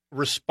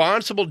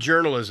responsible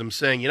journalism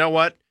saying, you know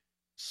what,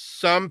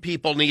 some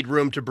people need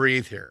room to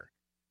breathe here.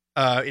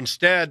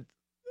 Instead,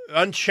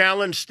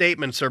 unchallenged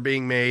statements are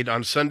being made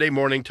on Sunday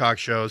morning talk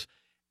shows.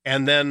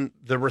 And then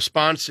the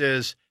response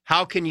is,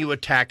 how can you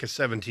attack a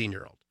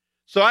 17-year-old?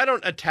 So I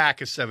don't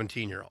attack a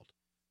 17-year-old,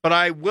 but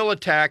I will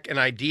attack an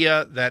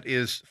idea that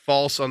is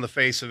false on the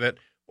face of it,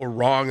 or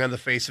wrong on the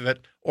face of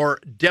it, or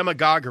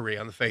demagoguery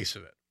on the face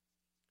of it.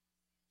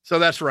 So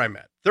that's where I'm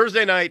at.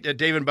 Thursday night at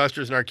Dave &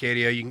 Buster's in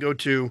Arcadia. You can go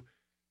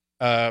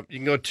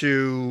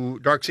to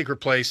Dark Secret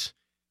Place,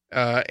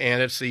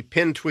 and it's the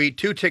pin tweet.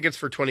 2 tickets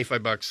for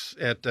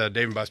 $25 at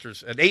Dave &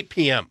 Buster's at 8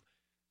 p.m.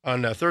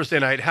 on Thursday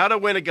night. How to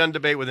win a gun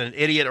debate with an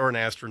idiot or an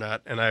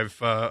astronaut, and I've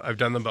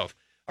done them both.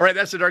 All right,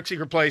 that's the Dark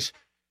Secret Place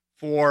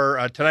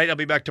for tonight. I'll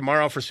be back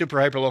tomorrow for Super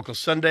Hyper Local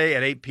Sunday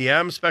at 8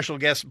 p.m. Special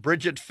guest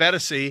Bridget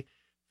Fetisi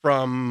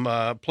from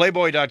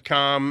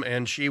Playboy.com,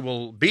 and she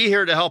will be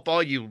here to help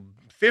all you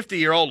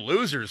 50-year-old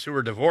losers who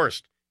are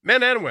divorced,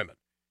 men and women.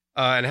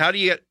 And how do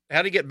you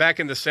get back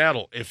in the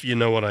saddle, if you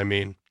know what I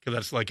mean, because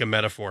that's like a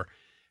metaphor.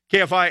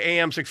 KFI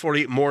AM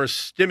 640, more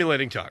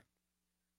stimulating talk.